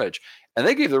of scrimmage. And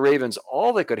they gave the Ravens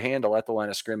all they could handle at the line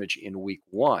of scrimmage in week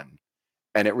 1.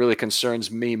 And it really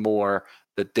concerns me more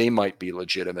that they might be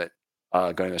legitimate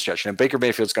going this stretch. And Baker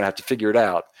Mayfield's going to have to figure it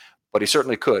out. But he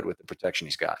certainly could with the protection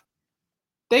he's got.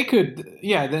 They could,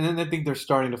 yeah. Then I think they're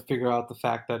starting to figure out the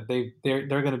fact that they're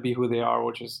going to be who they are,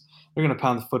 which is they're going to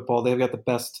pound the football. They've got the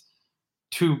best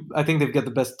I think they've got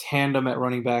the best tandem at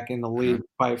running back in the league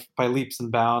by leaps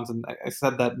and bounds. And I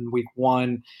said that in week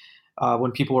 1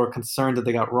 when people were concerned that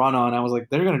they got run on. I was like,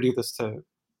 they're going to do this to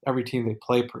every team they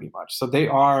play pretty much. So they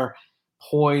are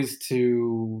poised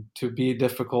to be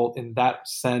difficult in that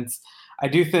sense. I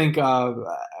do think I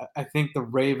think the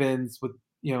Ravens with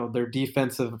their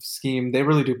defensive scheme, they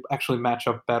really do actually match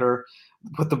up better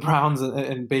with the Browns,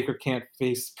 and Baker can't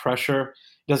face pressure.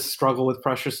 He does struggle with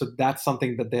pressure, so that's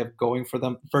something that they have going for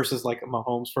them versus like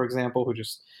Mahomes, for example, who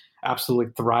just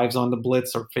absolutely thrives on the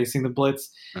blitz or facing the blitz.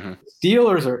 Mm-hmm.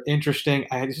 Steelers are interesting.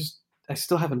 I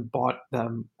still haven't bought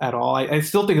them at all. I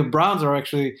still think the Browns are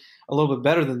actually a little bit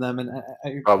better than them, and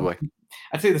probably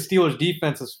I'd say the Steelers'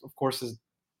 defense is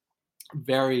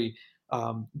very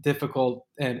difficult,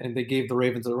 and they gave the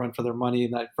Ravens a run for their money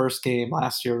in that first game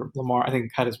last year. Lamar, I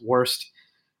think, had his worst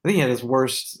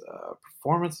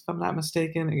performance, if I'm not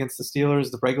mistaken, against the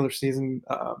Steelers the regular season,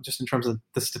 just in terms of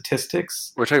the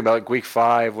statistics. We're talking about like week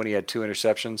 5 when he had 2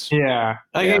 interceptions. Yeah.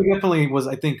 He definitely was,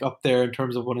 I think, up there in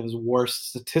terms of one of his worst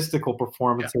statistical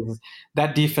performances. Yeah.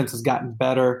 That defense has gotten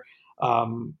better.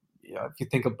 If you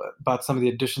think about some of the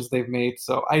additions they've made.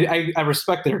 So I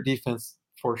respect their defense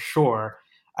for sure.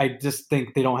 I just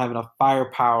think they don't have enough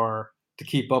firepower to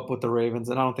keep up with the Ravens,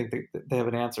 and I don't think they have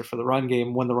an answer for the run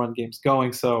game when the run game's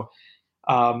going. So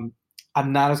I'm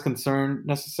not as concerned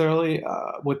necessarily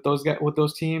with those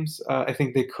teams. I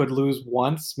think they could lose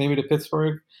once, maybe to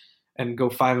Pittsburgh, and go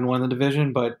 5-1 in the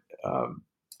division, but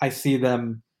I see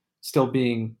them still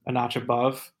being a notch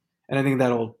above, and I think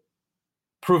that'll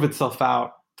prove itself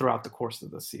out throughout the course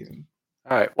of the season.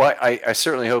 All right. Well, I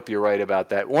certainly hope you're right about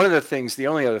that. The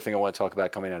only other thing I want to talk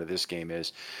about coming out of this game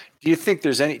is, do you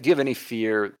have any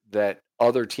fear that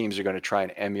other teams are going to try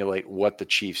and emulate what the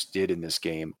Chiefs did in this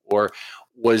game? Or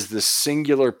was the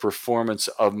singular performance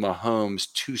of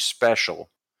Mahomes too special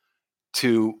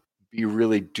to be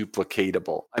really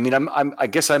duplicatable. I mean, I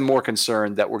guess I'm more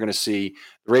concerned that we're going to see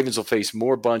the Ravens will face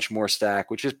more bunch, more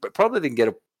stack, which is probably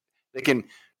they can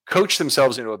coach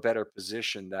themselves into a better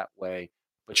position that way.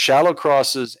 But shallow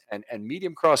crosses and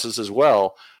medium crosses as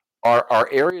well are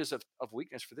areas of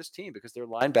weakness for this team because their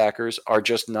linebackers are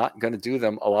just not going to do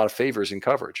them a lot of favors in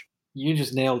coverage. You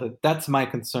just nailed it. That's my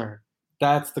concern.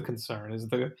 That's the concern, is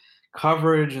the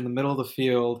coverage in the middle of the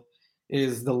field,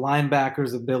 is the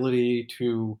linebackers' ability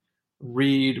to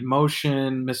read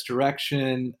motion,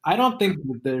 misdirection. I don't think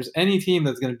that there's any team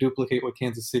that's going to duplicate what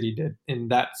Kansas City did in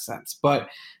that sense. But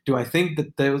do I think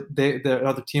that the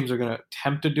other teams are going to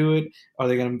attempt to do it? Are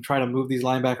they going to try to move these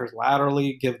linebackers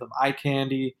laterally, give them eye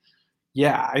candy?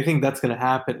 Yeah, I think that's going to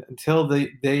happen until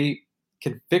they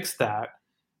can fix that.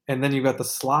 And then you've got the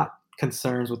slot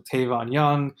concerns with Tavon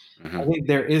Young. Mm-hmm. I think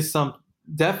there is some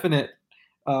definite,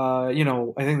 I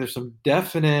think there's some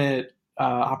definite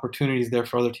opportunities there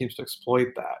for other teams to exploit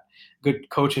that. Good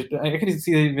coaches. I can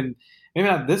see even maybe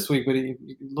not this week, but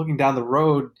looking down the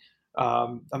road,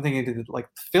 I'm thinking to the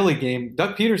Philly game.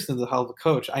 Doug Peterson's a hell of a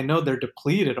coach. I know they're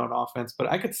depleted on offense, but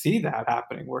I could see that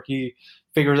happening where he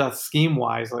figures out scheme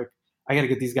wise, like I got to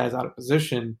get these guys out of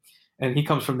position, and he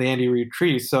comes from the Andy Reid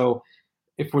tree. So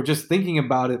if we're just thinking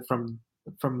about it from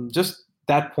just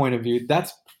that point of view,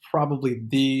 that's probably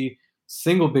the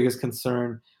single biggest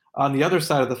concern. On the other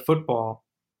side of the football,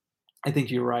 I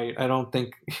think you're right. I don't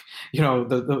think, I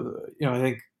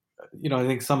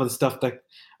think some of the stuff that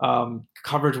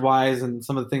coverage wise and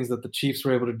some of the things that the Chiefs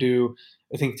were able to do,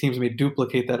 I think teams may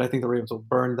duplicate that. I think the Ravens will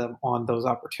burn them on those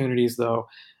opportunities though.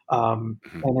 And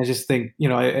I just think,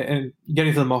 and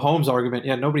getting to the Mahomes argument,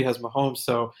 nobody has Mahomes.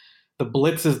 So the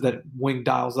blitzes that Wink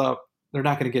dials up, they're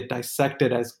not going to get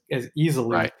dissected as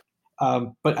easily. Right.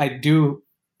 But I do,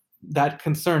 that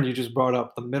concern you just brought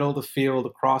up, the middle of the field, the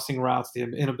crossing routes, the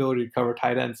inability to cover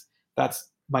tight ends,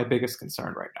 that's my biggest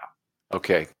concern right now.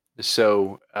 Okay.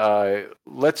 So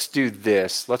let's do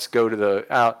this. Let's go to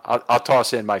I'll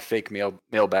toss in my fake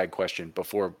mailbag question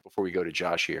before we go to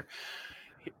Josh here.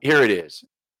 Here it is.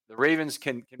 The Ravens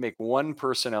can make one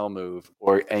personnel move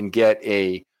and get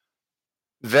a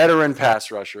veteran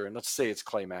pass rusher, and let's say it's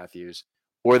Clay Matthews,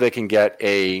 or they can get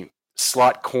a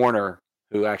slot corner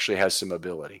who actually has some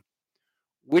ability.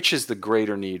 Which is the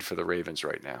greater need for the Ravens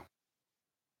right now?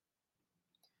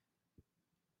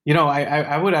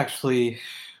 I would actually,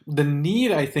 the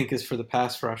need I think is for the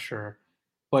pass rusher,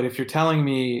 but if you're telling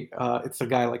me it's a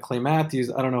guy like Clay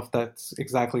Matthews, I don't know if that's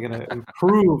exactly going to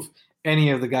improve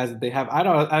any of the guys that they have. I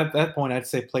don't. At that point, I'd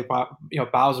say play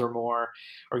Bowser more,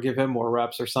 or give him more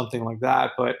reps, or something like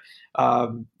that. But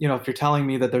if you're telling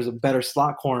me that there's a better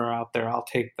slot corner out there, I'll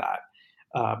take that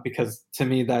because to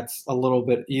me that's a little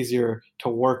bit easier to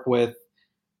work with,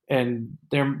 and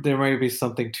there may be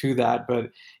something to that.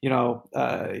 But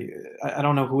I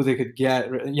don't know who they could get.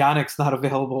 Yannick's not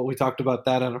available. We talked about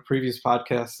that on a previous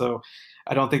podcast, so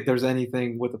I don't think there's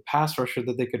anything with a pass rusher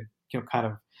that they could kind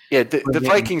of. Yeah, the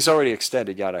Vikings already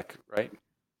extended Yannick, right?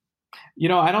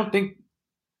 I don't think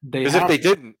they. Because if they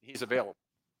didn't, he's available.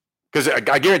 Because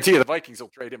I guarantee you, the Vikings will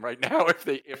trade him right now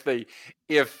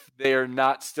if they are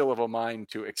not still of a mind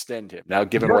to extend him. Now,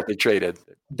 given what they traded,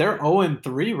 they're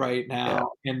 0-3 right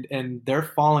now, and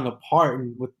they're falling apart.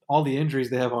 And with all the injuries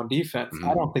they have on defense,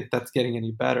 I don't think that's getting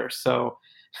any better. So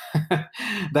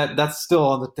that's still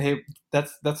on the table.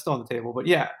 That's still on the table. But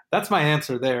yeah, that's my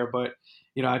answer there. But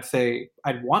I'd say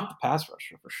I'd want the pass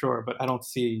rusher for sure, but I don't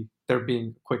see there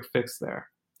being a quick fix there.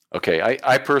 Okay,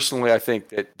 I personally think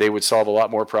that they would solve a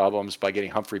lot more problems by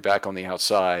getting Humphrey back on the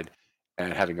outside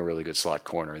and having a really good slot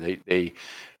corner.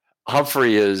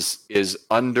 Humphrey is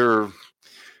under.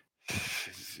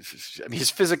 I mean,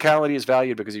 his physicality is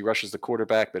valued because he rushes the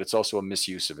quarterback, but it's also a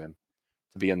misuse of him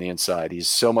to be on the inside. He's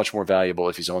so much more valuable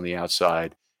if he's on the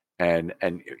outside and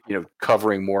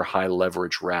covering more high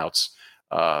leverage routes.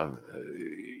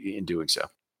 In doing so,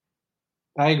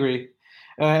 I agree.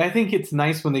 I think it's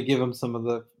nice when they give him some of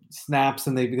the snaps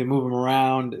and they move him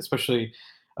around, especially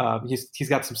he's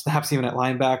got some snaps even at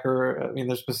linebacker. I mean,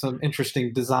 there's been some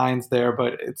interesting designs there,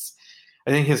 but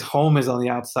I think his home is on the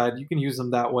outside. You can use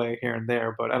him that way here and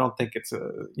there, but I don't think it's a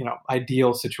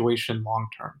ideal situation long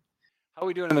term. How are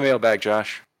we doing in the mailbag,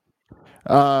 Josh?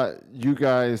 You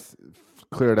guys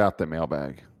cleared out the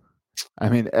mailbag. I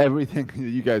mean, everything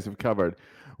you guys have covered,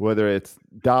 whether it's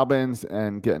Dobbins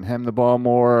and getting him the ball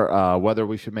more, whether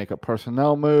we should make a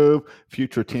personnel move,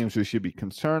 future teams we should be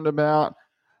concerned about.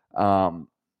 Only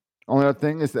other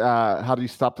thing is, how do you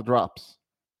stop the drops?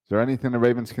 Is there anything the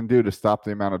Ravens can do to stop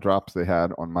the amount of drops they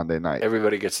had on Monday night?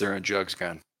 Everybody gets their own jugs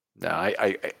gun. No,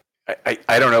 I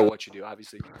I don't know what you do.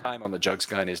 Obviously, time on the jugs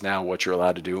gun is now what you're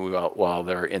allowed to do while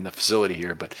they're in the facility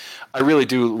here. But I really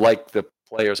do like the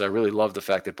players. I really love the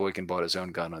fact that Boykin bought his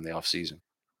own gun on the off season.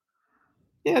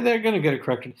 Yeah, they're going to get it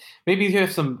corrected. Maybe you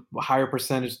have some higher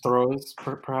percentage throws,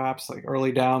 perhaps like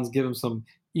early downs. Give them some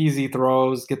easy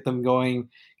throws, get them going,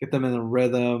 get them in a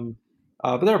rhythm.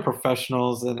 But they're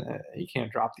professionals, and you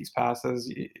can't drop these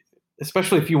passes,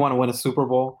 especially if you want to win a Super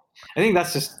Bowl. I think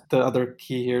that's just the other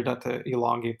key here, not to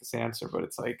elongate this answer, but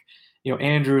it's like,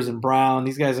 Andrews and Brown,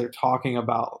 these guys are talking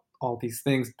about all these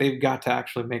things. They've got to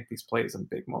actually make these plays in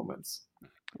big moments.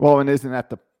 Well, and isn't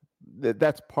that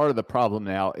that's part of the problem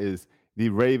now is the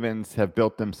Ravens have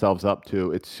built themselves up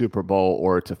to it's Super Bowl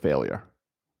or it's a failure.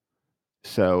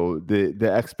 So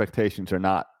the expectations are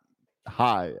not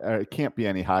high, or it can't be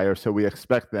any higher. So we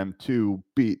expect them to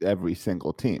beat every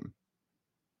single team.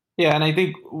 Yeah, and I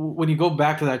think when you go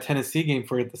back to that Tennessee game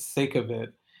for the sake of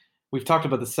it, we've talked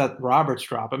about the Seth Roberts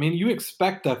drop. I mean, you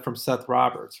expect that from Seth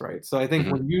Roberts, right? So I think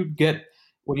when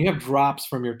you have drops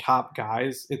from your top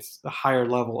guys, it's a higher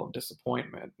level of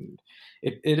disappointment. And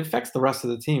it affects the rest of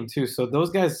the team too. So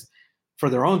those guys, for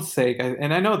their own sake,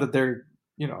 and I know that they're,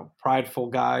 prideful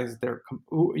guys, they're,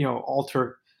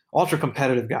 ultra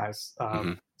competitive guys.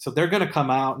 So they're going to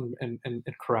come out and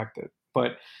correct it.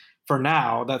 But for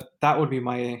now, that would be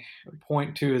my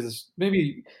point too, is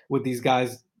maybe with these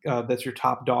guys, that's your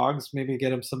top dogs, maybe get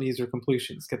them some easier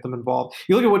completions, get them involved.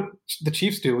 You look at what the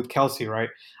Chiefs do with Kelsey, right?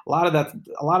 A lot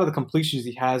of the completions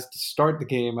he has to start the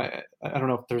game. I don't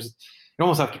know if you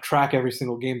almost have to track every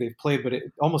single game they've played, but it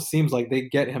almost seems like they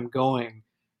get him going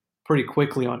pretty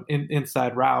quickly on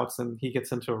inside routes, and he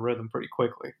gets into a rhythm pretty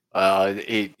quickly.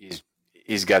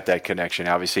 He's got that connection.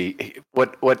 Obviously,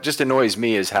 what just annoys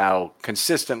me is how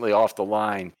consistently off the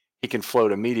line he can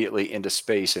float immediately into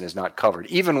space and is not covered.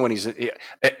 Even when he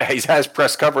has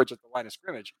press coverage at the line of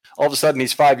scrimmage, all of a sudden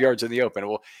he's 5 yards in the open.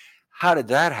 Well, how did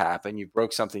that happen? You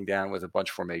broke something down with a bunch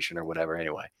formation or whatever.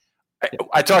 Anyway,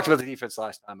 I talked about the defense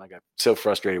last time. I got so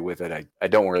frustrated with it. I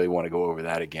don't really want to go over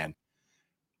that again.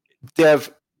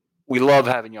 Dev, we love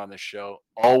having you on this show.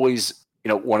 Always,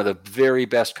 one of the very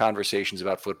best conversations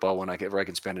about football where I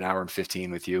can spend an hour and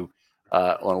 15 with you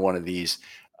on one of these.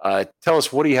 Tell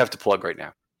us, what do you have to plug right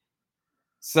now?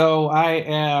 So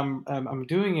I'm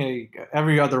doing a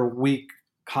every other week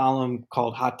column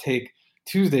called Hot Take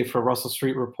Tuesday for Russell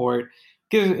Street Report.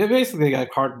 It basically got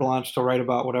carte blanche to write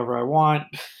about whatever I want,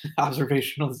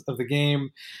 observations of the game.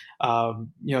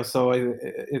 So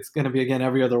it's going to be again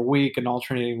every other week and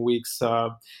alternating weeks.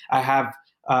 I have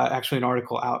actually an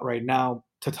article out right now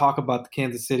to talk about the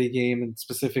Kansas City game and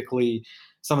specifically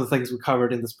some of the things we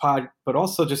covered in this pod, but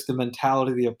also just the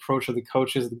mentality, the approach of the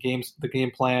coaches, the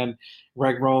game plan,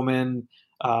 Greg Roman,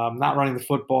 not running the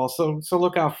football. So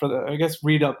look out for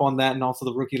read up on that, and also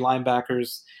the rookie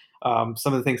linebackers,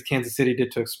 some of the things Kansas City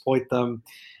did to exploit them.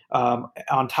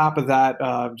 On top of that,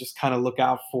 just kind of look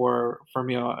out for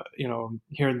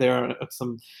here and there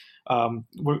some.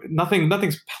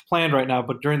 Nothing's planned right now,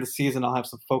 but during the season I'll have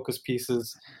some focus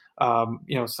pieces,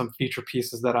 some feature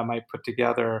pieces that I might put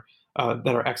together that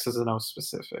are X's and O's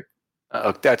specific.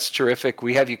 That's terrific.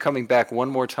 We have you coming back one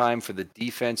more time for the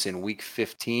defense in week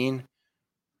 15.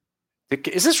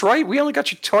 Is this right? We only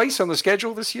got you twice on the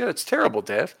schedule this year. That's terrible,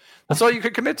 Dev. That's all you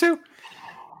could commit to?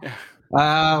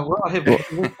 If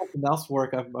something else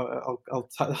work,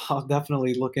 I'll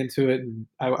definitely look into it. And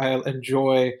I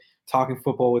enjoy talking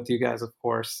football with you guys, of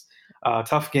course.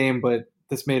 Tough game, but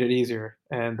this made it easier,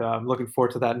 and I'm looking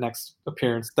forward to that next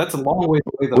appearance. That's a long way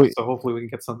away, though, so hopefully we can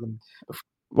get something.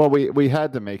 Well, we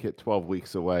had to make it 12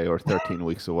 weeks away or 13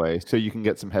 weeks away so you can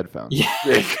get some headphones. Yeah,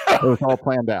 it was all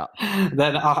planned out.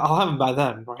 Then I'll have them by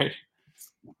then, right?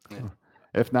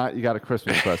 If not, you got a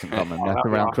Christmas present coming. That's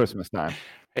around Christmas time.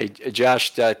 Hey,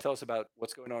 Josh, tell us about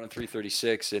what's going on in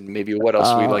 336 and maybe what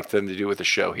else we'd like them to do with the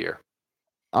show here.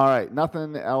 All right,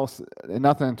 nothing else,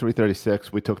 nothing in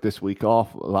 336. We took this week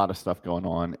off. A lot of stuff going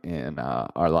on in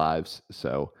our lives.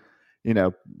 So,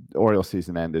 the Orioles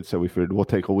season ended. So we figured we'll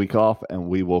take a week off and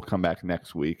we will come back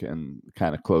next week and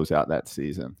kind of close out that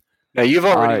season. Now, you've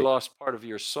already lost part of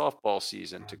your softball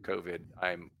season to COVID,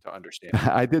 I'm to understand.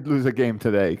 I did lose a game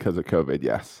today because of COVID,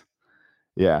 yes.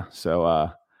 Yeah,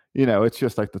 so, it's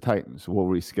just like the Titans. We'll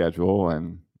reschedule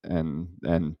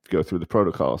and go through the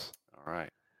protocols. All right.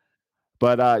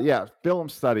 But, film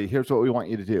study. Here's what we want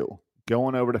you to do. Go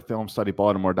on over to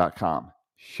filmstudybaltimore.com.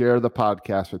 Share the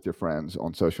podcast with your friends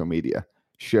on social media.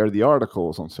 Share the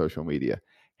articles on social media.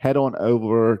 Head on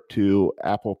over to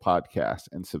Apple Podcasts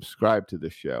and subscribe to the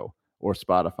show, or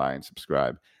Spotify and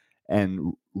subscribe.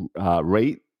 And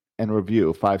rate and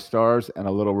review. 5 stars and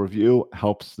a little review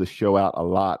helps the show out a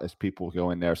lot as people go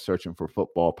in there searching for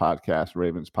football podcasts,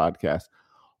 Ravens podcasts.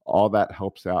 All that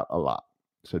helps out a lot.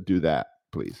 So do that,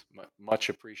 please. Much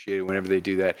appreciated whenever they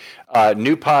do that.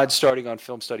 New pod starting on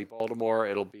Film Study Baltimore.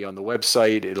 It'll be on the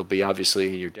website. It'll be obviously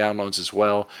in your downloads as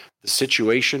well. The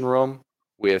Situation Room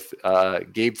with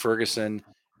Gabe Ferguson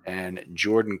and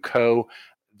Jordan Coe.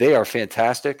 They are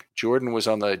fantastic. Jordan was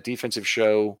on the defensive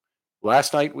show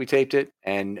last night. We taped it,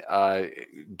 and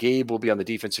Gabe will be on the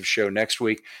defensive show next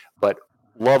week. But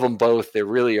love them both. They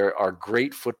really are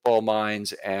great football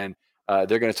minds, and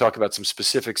they're going to talk about some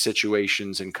specific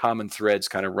situations and common threads,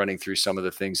 kind of running through some of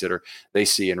the things that they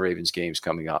see in Ravens games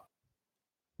coming up.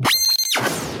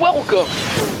 Welcome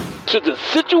to the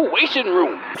Situation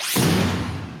Room.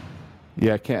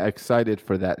 Yeah, excited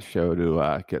for that show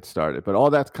to get started. But all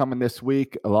that's coming this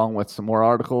week, along with some more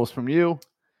articles from you,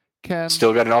 Ken.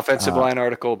 Still got an offensive line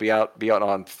article be out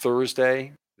on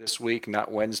Thursday this week,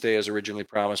 not Wednesday as originally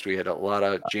promised. We had a lot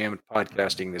of jammed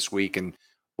podcasting this week and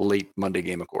late Monday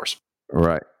game, of course.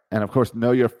 Right. And, of course,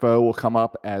 Know Your Foe will come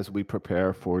up as we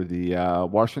prepare for the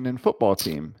Washington football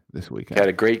team this weekend. Had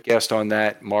a great guest on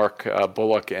that, Mark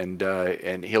Bullock,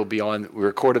 and he'll be on. We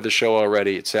recorded the show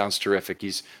already. It sounds terrific.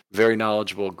 He's very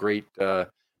knowledgeable, great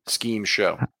scheme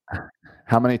show.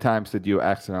 How many times did you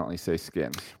accidentally say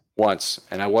skins? Once,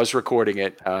 and I was recording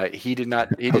it. He did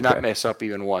not not mess up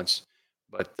even once,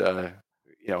 but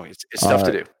it's tough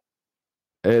to do.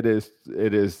 It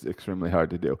is extremely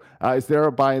hard to do. Is there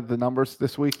a by the numbers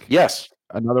this week? Yes.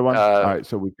 Another one? All right,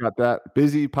 so we've got that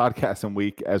busy podcasting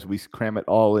week as we cram it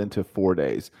all into 4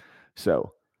 days.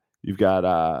 So you've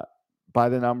got by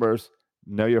the numbers,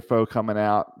 Know Your Foe coming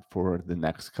out for the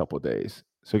next couple of days.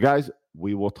 So guys,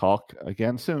 we will talk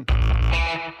again soon.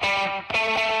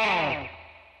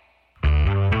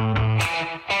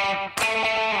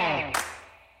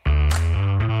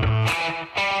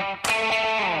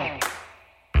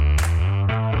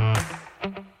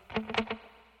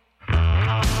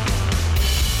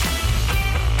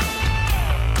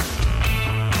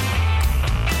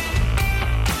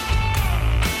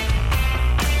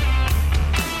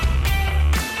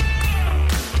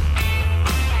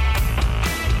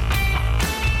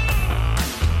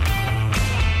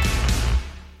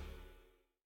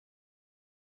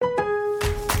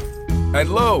 At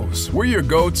Lowe's, we're your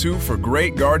go-to for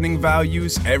great gardening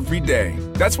values every day.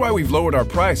 That's why we've lowered our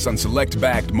price on select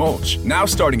bagged mulch, now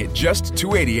starting at just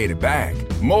 $2.88 a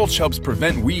bag. Mulch helps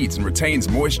prevent weeds and retains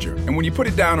moisture, and when you put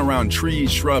it down around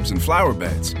trees, shrubs, and flower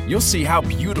beds, you'll see how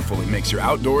beautiful it makes your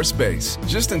outdoor space.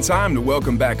 Just in time to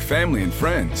welcome back family and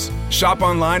friends. Shop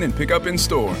online and pick up in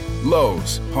store.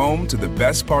 Lowe's, home to the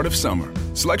best part of summer.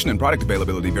 Selection and product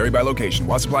availability vary by location.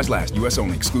 While supplies last, U.S.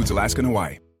 only. Excludes Alaska and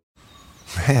Hawaii.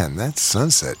 Man, that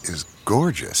sunset is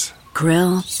gorgeous.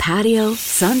 Grill, patio,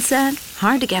 sunset.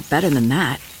 Hard to get better than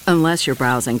that. Unless you're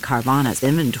browsing Carvana's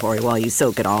inventory while you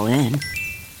soak it all in.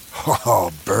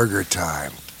 Oh, burger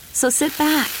time. So sit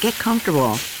back, get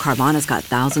comfortable. Carvana's got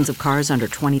thousands of cars under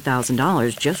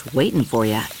 $20,000 just waiting for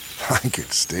you. I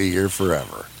could stay here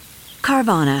forever.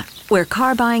 Carvana, where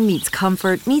car buying meets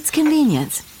comfort meets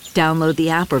convenience. Download the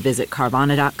app or visit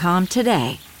Carvana.com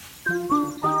today.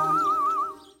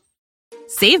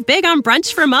 Save big on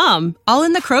brunch for mom, all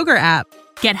in the Kroger app.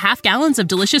 Get half gallons of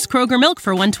delicious Kroger milk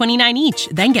for $1.29 each.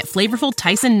 Then get flavorful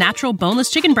Tyson natural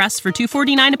boneless chicken breasts for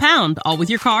 $2.49 a pound, all with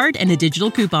your card and a digital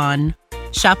coupon.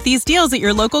 Shop these deals at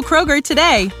your local Kroger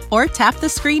today, or tap the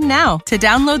screen now to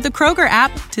download the Kroger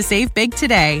app to save big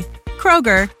today.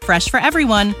 Kroger, fresh for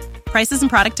everyone. Prices and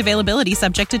product availability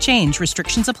subject to change.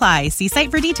 Restrictions apply. See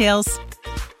site for details.